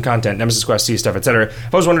stories and content, Nemesis Quest, C stuff, etc.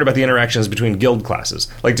 I've always wondered about the interactions between guild classes.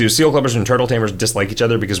 Like, do seal clubbers and turtle tamers dislike each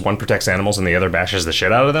other because one protects animals and the other bashes the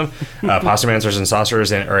shit out of them? Postumancers and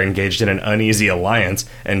sorcerers are engaged in an uneasy alliance,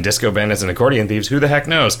 and disco bandits and accordion thieves, who the heck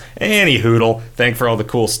knows? Any hoodle. Thank for all the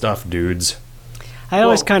cool stuff, dudes. I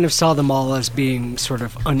always kind of saw them all as being sort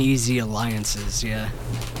of uneasy alliances, yeah.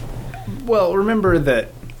 Well, remember that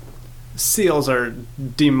seals are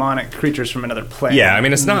demonic creatures from another plane. Yeah, I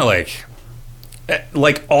mean, it's not like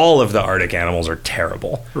all of the Arctic animals are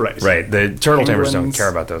terrible. Right. The turtle tamers don't Penguins. care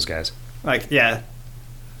about those guys. Like, yeah.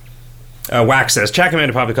 Wax says, chat command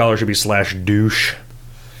to pop the collar should be /douche.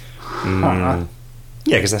 Yeah,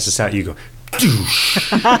 because that's the sound you go, douche.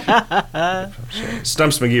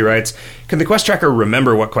 Stumps McGee writes, can the quest tracker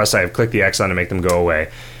remember what quests I have clicked the X on to make them go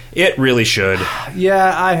away? It really should.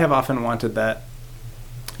 Yeah, I have often wanted that.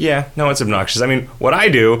 Yeah, no, it's obnoxious. I mean, what I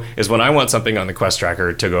do is when I want something on the quest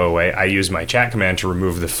tracker to go away, I use my chat command to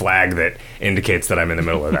remove the flag that indicates that I'm in the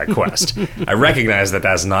middle of that quest. I recognize that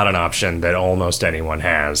that's not an option that almost anyone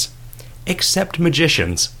has, except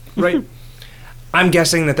magicians. Right. I'm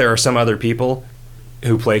guessing that there are some other people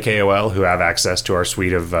who play KoL who have access to our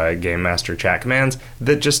suite of Game Master chat commands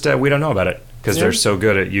that just we don't know about it because they're so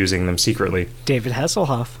good at using them secretly. David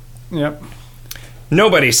Hasselhoff. Yep.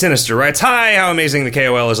 Nobody Sinister writes, hi, how amazing the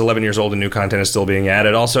KoL is 11 years old and new content is still being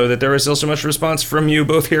added. Also, that there is still so much response from you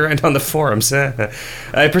both here and on the forums.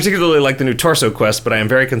 I particularly like the new Torso quest, but I am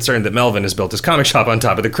very concerned that Melvin has built his comic shop on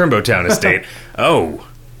top of the Crimbo Town estate. Oh,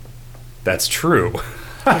 that's true.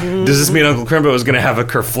 Does this mean Uncle Crimbo is going to have a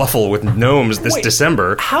kerfluffle with gnomes this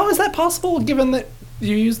December? How is that possible, given that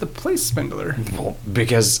you use the place spindler? Well,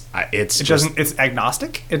 because it's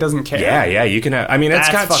agnostic. It doesn't care. Yeah, you can. I mean,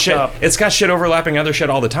 it's got shit. Up. It's got shit overlapping other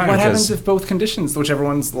shit all the time. What happens if both conditions, whichever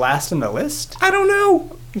one's last in the list? I don't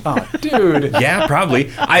know. Oh, dude. Yeah,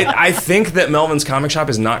 probably. I think that Melvin's comic shop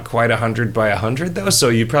is not quite 100 by 100 though, so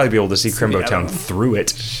you'd probably be able to see Crimbo Town through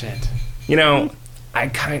it. Shit. You know,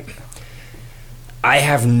 I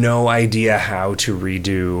have no idea how to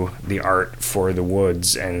redo the art for the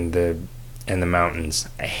woods and the mountains.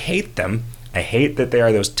 I hate them. I hate that they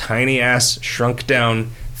are those tiny ass shrunk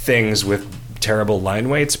down things with terrible line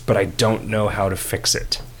weights, but I don't know how to fix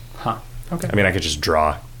it. Huh. Okay. I mean, I could just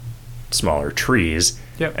draw smaller trees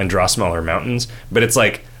Yep. and draw smaller mountains, but it's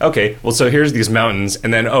like, okay, well, so here's these mountains,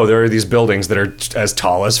 and then, oh, there are these buildings that are as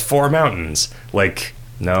tall as 4 mountains. Like,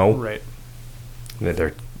 no. Right.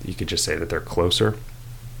 You could just say that they're closer.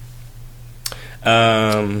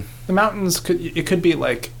 The mountains could be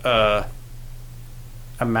like a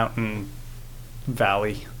mountain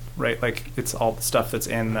valley, right? Like it's all the stuff that's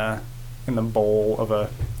in the bowl of a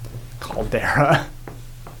caldera.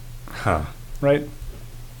 Huh. Right?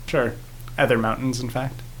 Sure. Other mountains, in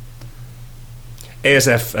fact.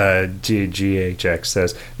 ASF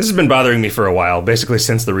says, this has been bothering me for a while, basically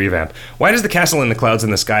since the revamp. Why does the castle in the clouds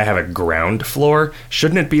in the sky have a ground floor?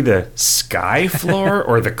 Shouldn't it be the sky floor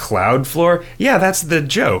or the cloud floor? Yeah, that's the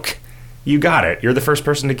joke. You got it. You're the first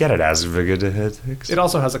person to get it, as It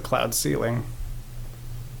also has a cloud ceiling.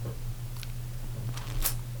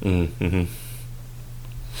 Mm-hmm.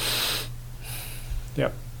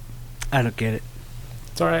 Yep. I don't get it.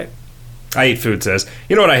 It's all right. I Eat Food says,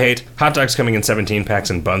 you know what I hate? Hot dogs coming in 17 packs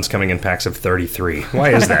and buns coming in packs of 33.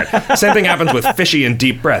 Why is that? Same thing happens with fishy and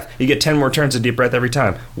deep breath. You get 10 more turns of deep breath every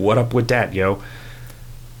time. What up with that, yo?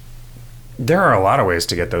 There are a lot of ways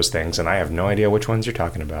to get those things, and I have no idea which ones you're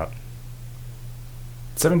talking about.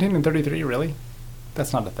 17 and 33, really?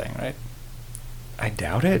 That's not a thing, right? I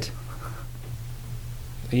doubt it.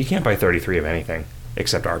 You can't buy 33 of anything,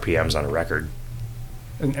 except RPMs on a record.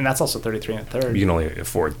 And that's also 33 and a third. You can only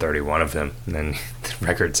afford 31 of them, and then the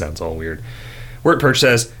record sounds all weird. Word Perch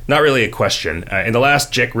says, not really a question. In the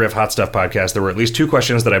last Jick Riff Hot Stuff podcast, there were at least 2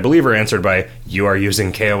 questions that I believe are answered by, you are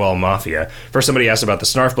using KoL Mafia. First, somebody asked about the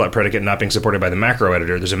Snarfblut predicate not being supported by the macro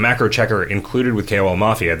editor. There's a macro checker included with KoL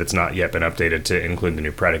Mafia that's not yet been updated to include the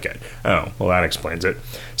new predicate. Oh, well, that explains it.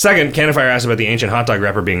 Second, Canifire asked about the ancient hot dog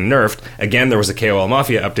wrapper being nerfed. Again, there was a KoL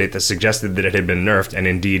Mafia update that suggested that it had been nerfed and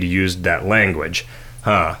indeed used that language.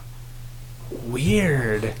 Huh.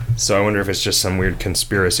 Weird. So I wonder if it's just some weird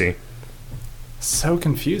conspiracy. So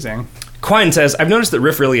confusing. Quine says, I've noticed that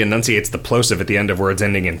Riff really enunciates the plosive at the end of words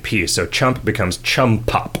ending in P, so chump becomes chum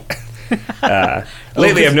pop.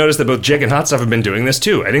 Lately, I've noticed that both Jig and Hot Stuff have been doing this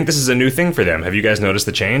too. I think this is a new thing for them. Have you guys noticed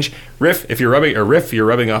the change? Riff, you're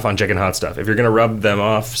rubbing off on Jig and Hot Stuff. If you're going to rub them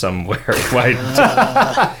off somewhere,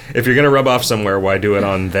 why? If you're going to rub off somewhere, why do it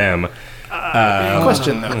on them?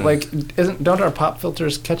 Question though, like, don't our pop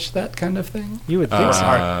filters catch that kind of thing? You would think so.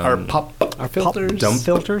 Our pop filters, dump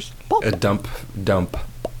filters. A dump.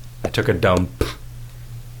 I took a dump.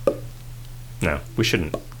 No, we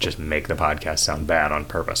shouldn't just make the podcast sound bad on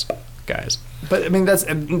purpose, guys. But I mean,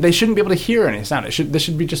 they shouldn't be able to hear any sound. This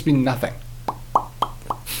should just be nothing.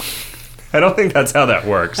 I don't think that's how that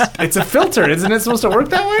works. It's a filter, isn't it supposed to work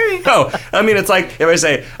that way? No, I mean, it's like if I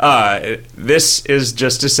say, this is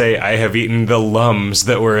just to say I have eaten the lums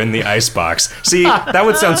that were in the icebox. See, that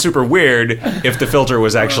would sound super weird if the filter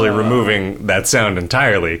was actually removing that sound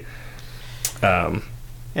entirely. And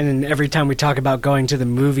then every time we talk about going to the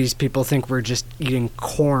movies, people think we're just eating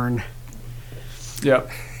corn. Yep.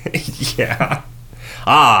 Yeah.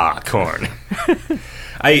 Corn.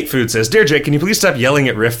 I Eat Food says, Dear Jake, can you please stop yelling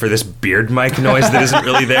at Riff for this beard mic noise that isn't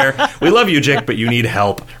really there? We love you, Jake, but you need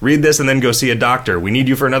help. Read this and then go see a doctor. We need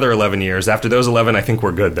you for another 11 years. After those 11, I think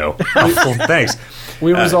we're good, though. Well, thanks.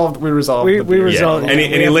 We resolved. We resolved. Yeah.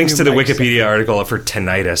 Any links to the Wikipedia article for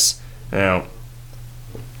tinnitus? Now,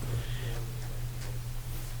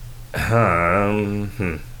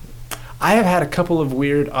 I have had a couple of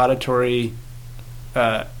weird auditory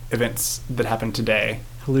events that happened today.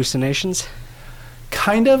 Hallucinations?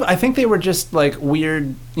 Kind of. I think they were just like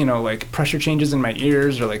weird, like pressure changes in my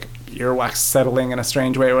ears or like earwax settling in a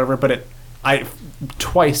strange way or whatever. But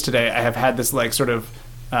twice today I have had this like sort of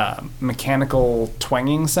mechanical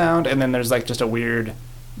twanging sound, and then there's like just a weird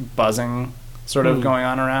buzzing sort of going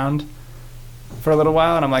on around for a little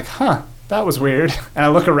while, and I'm like, that was weird. And I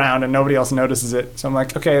look around and nobody else notices it. So I'm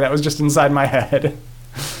like, okay, that was just inside my head.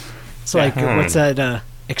 It's like, what's that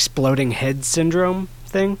exploding head syndrome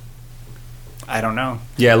thing? I don't know.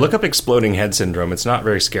 Yeah, look up exploding head syndrome. It's not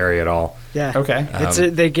very scary at all. Yeah. Okay.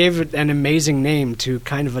 They gave it an amazing name to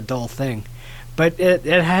kind of a dull thing. But it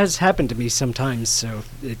has happened to me sometimes, so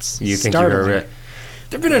it's You think startling. you've heard it?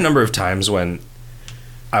 There have been a number of times when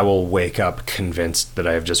I will wake up convinced that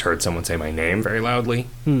I have just heard someone say my name very loudly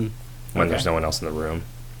when there's no one else in the room.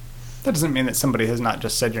 That doesn't mean that somebody has not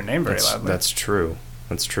just said your name very loudly. That's true.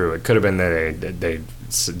 That's true. It could have been that the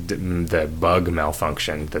bug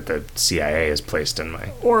malfunction that the CIA has placed in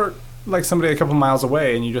my... Or like somebody a couple miles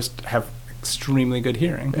away and you just have extremely good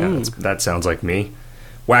hearing. Yeah, that sounds like me.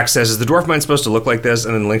 Wax says, is the dwarf mine supposed to look like this?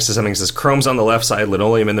 And then links to something that says, chrome's on the left side,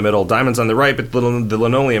 linoleum in the middle, diamonds on the right, but the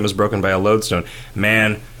linoleum is broken by a lodestone.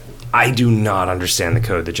 Man, I do not understand the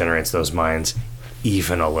code that generates those mines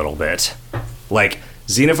even a little bit. Like...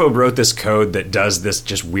 Xenophobe wrote this code that does this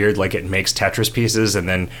just weird, like it makes Tetris pieces and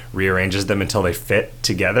then rearranges them until they fit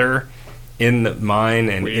together in the mine,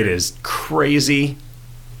 and weird. It is crazy.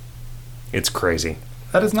 It's crazy.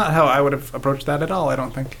 That is not how I would have approached that at all, I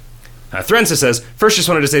don't think. Thrensa says, first just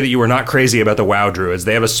wanted to say that you were not crazy about the WoW Druids.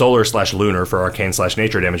 They have a solar/lunar for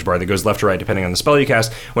arcane/nature damage bar that goes left to right depending on the spell you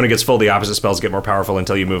cast. When it gets full, the opposite spells get more powerful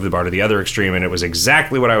until you move the bar to the other extreme, and it was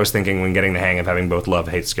exactly what I was thinking when getting the hang of having both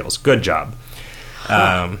love-hate skills. Good job.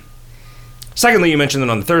 Secondly, you mentioned that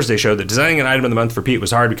on the Thursday show that designing an item of the month for Pete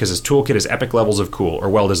was hard because his toolkit is epic levels of cool or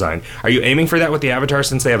well designed. Are you aiming for that with the avatar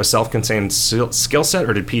since they have a self-contained skill set,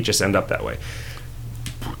 or did Pete just end up that way?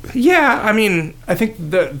 Yeah, I mean, I think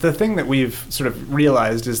the thing that we've sort of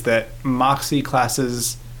realized is that Moxie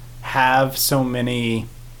classes have so many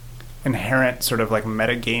inherent sort of like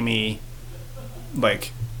metagamey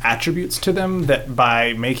like attributes to them that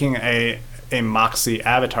by making a Moxie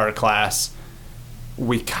avatar class,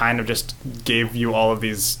 we kind of just gave you all of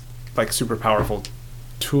these like super powerful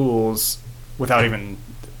tools without even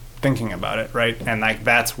thinking about it, right? And like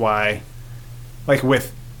that's why, like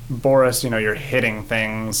with Boris, you're hitting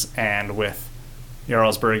things, and with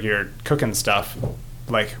Jarlsberg, you're cooking stuff.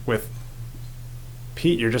 Like with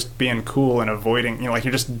Pete, you're just being cool and avoiding, like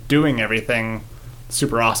you're just doing everything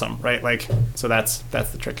super awesome, right? Like, so that's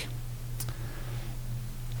the trick.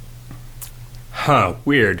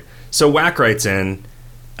 Weird. So Whack writes in,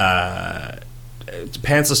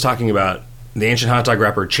 Pantsless talking about the ancient hot dog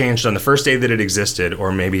wrapper changed on the first day that it existed,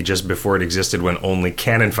 or maybe just before it existed when only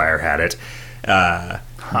Cannon Fire had it.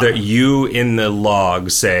 That you in the log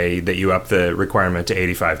say that you up the requirement to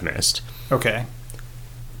 85 mist. Okay.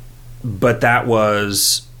 But that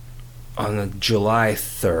was on the July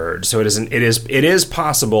 3rd, so it is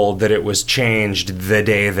possible that it was changed the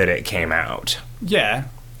day that it came out. Yeah.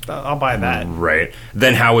 I'll buy that. Right.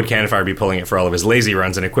 Then how would Canonfire be pulling it for all of his lazy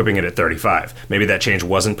runs and equipping it at 35? Maybe that change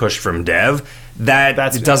wasn't pushed from dev.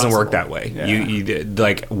 It doesn't work that way. Yeah. You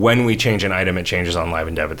like when we change an item, it changes on live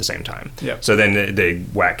and dev at the same time. Yep. So then the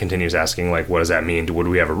Whack continues asking, like, what does that mean? Would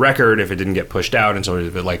we have a record if it didn't get pushed out? And so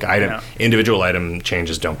like individual item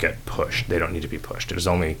changes don't get pushed. They don't need to be pushed. It is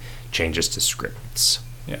only changes to scripts.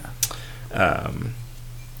 Yeah.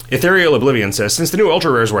 Ethereal Oblivion says, since the new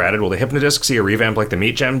Ultra Rares were added, will the Hypnodisc see a revamp like the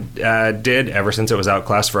Meat Gem did, ever since it was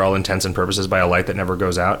outclassed for all intents and purposes by a light that never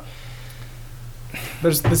goes out?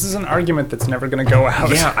 This is an argument that's never going to go out.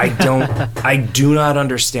 Yeah, I do not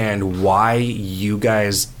understand why you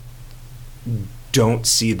guys don't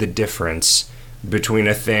see the difference between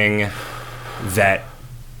a thing that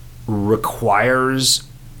requires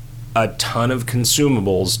a ton of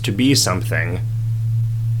consumables to be something.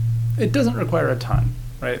 It doesn't require a ton,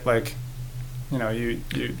 right? Like,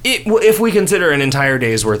 if we consider an entire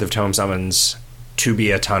day's worth of tome summons to be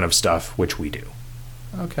a ton of stuff, which we do.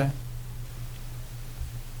 Okay.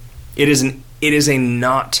 It is a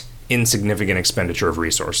not insignificant expenditure of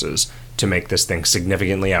resources to make this thing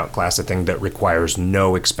significantly outclass a thing that requires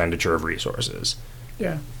no expenditure of resources.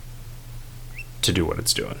 Yeah. To do what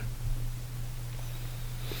it's doing.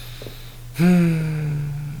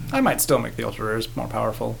 I might still make the Ultra Rares more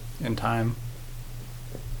powerful in time.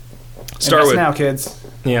 Starwood now, kids.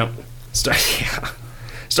 Yeah.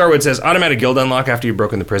 Starwood says, automatic guild unlock after you've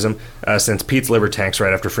broken the prism. Since Pete's liver tanks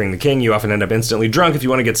right after freeing the king, you often end up instantly drunk. If you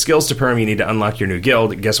want to get skills to perm, you need to unlock your new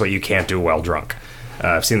guild. Guess what you can't do while drunk?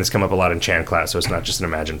 I've seen this come up a lot in Chanclat, so it's not just an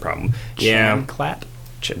imagined problem. Chanclat?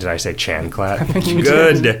 Did I say Chanclat? I think you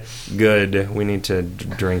did. Good. We need to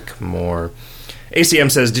drink more.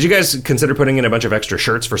 ACM says, did you guys consider putting in a bunch of extra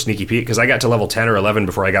shirts for Sneaky Pete? Because I got to level 10 or 11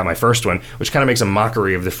 before I got my first one, which kind of makes a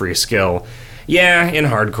mockery of the free skill. Yeah, in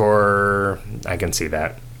hardcore, I can see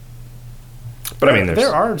that. But I mean,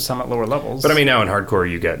 there are some at lower levels. But I mean, now in hardcore,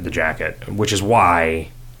 you get the jacket, which is why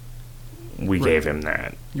we gave him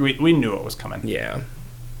that. We knew it was coming. Yeah,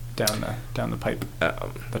 down the pipe,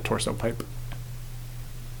 the torso pipe.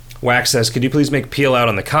 Wax says, could you please make peel out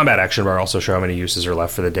on the combat action bar? Also show how many uses are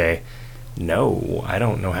left for the day. No, I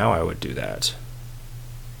don't know how I would do that.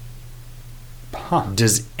 Huh.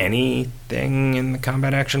 Does anything in the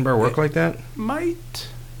combat action bar work like that? Might.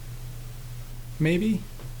 Maybe.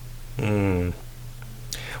 Well,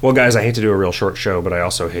 guys, I hate to do a real short show, but I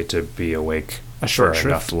also hate to be awake for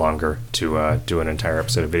enough longer to do an entire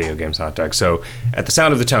episode of Video Games Hot Dog. So, at the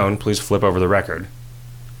sound of the tone, please flip over the record.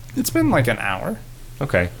 It's been like an hour.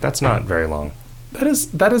 Okay, that's not very long.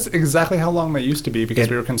 That is exactly how long they used to be because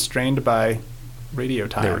we were constrained by radio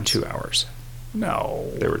times. They were 2 hours.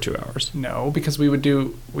 No. They were 2 hours. No, because we would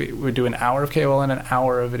do an hour of KoL and an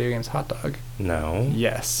hour of Video Games Hot Dog. No.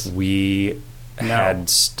 Yes. We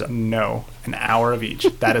had No, an hour of each.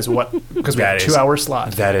 That is what, because we had 2 hour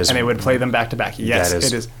slots. That is, and they would play them back to back. Yes,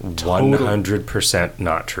 it is 100%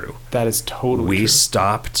 not true. That is totally true. We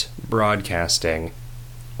stopped broadcasting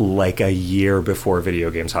like a year before Video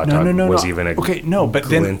Games Hot Dog was even a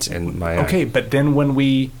glint in my eye. Okay, but then when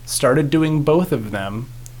we started doing both of them,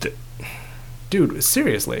 dude,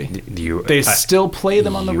 seriously, they still play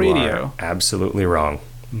them on the radio. You are absolutely wrong.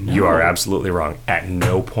 No. You are absolutely wrong. At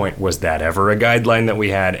no point was that ever a guideline that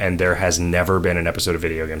we had, and there has never been an episode of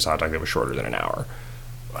Video Games Hot Dog that was shorter than an hour.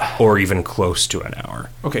 Or even close to an hour.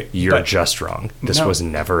 Okay. You're just wrong. This was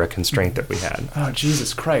never a constraint that we had. Oh,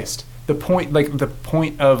 Jesus Christ. The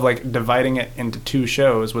point of dividing it into 2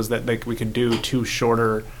 shows was that we could do 2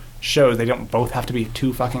 shorter shows. They don't both have to be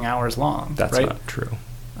 2 fucking hours long. That's right? not true.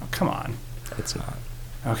 Oh, come on. It's not.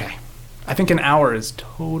 Okay. I think an hour is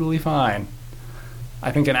totally fine.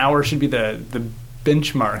 I think an hour should be the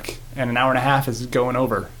benchmark, and an hour and a half is going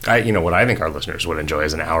over. What I think our listeners would enjoy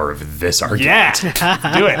is an hour of this argument.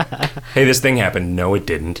 Yeah, do it. Hey, this thing happened. No, it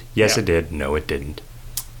didn't. Yes, it did. No, it didn't.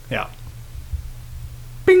 Yeah.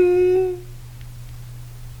 Bing.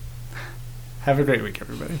 Have a great week,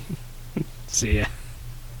 everybody. See ya.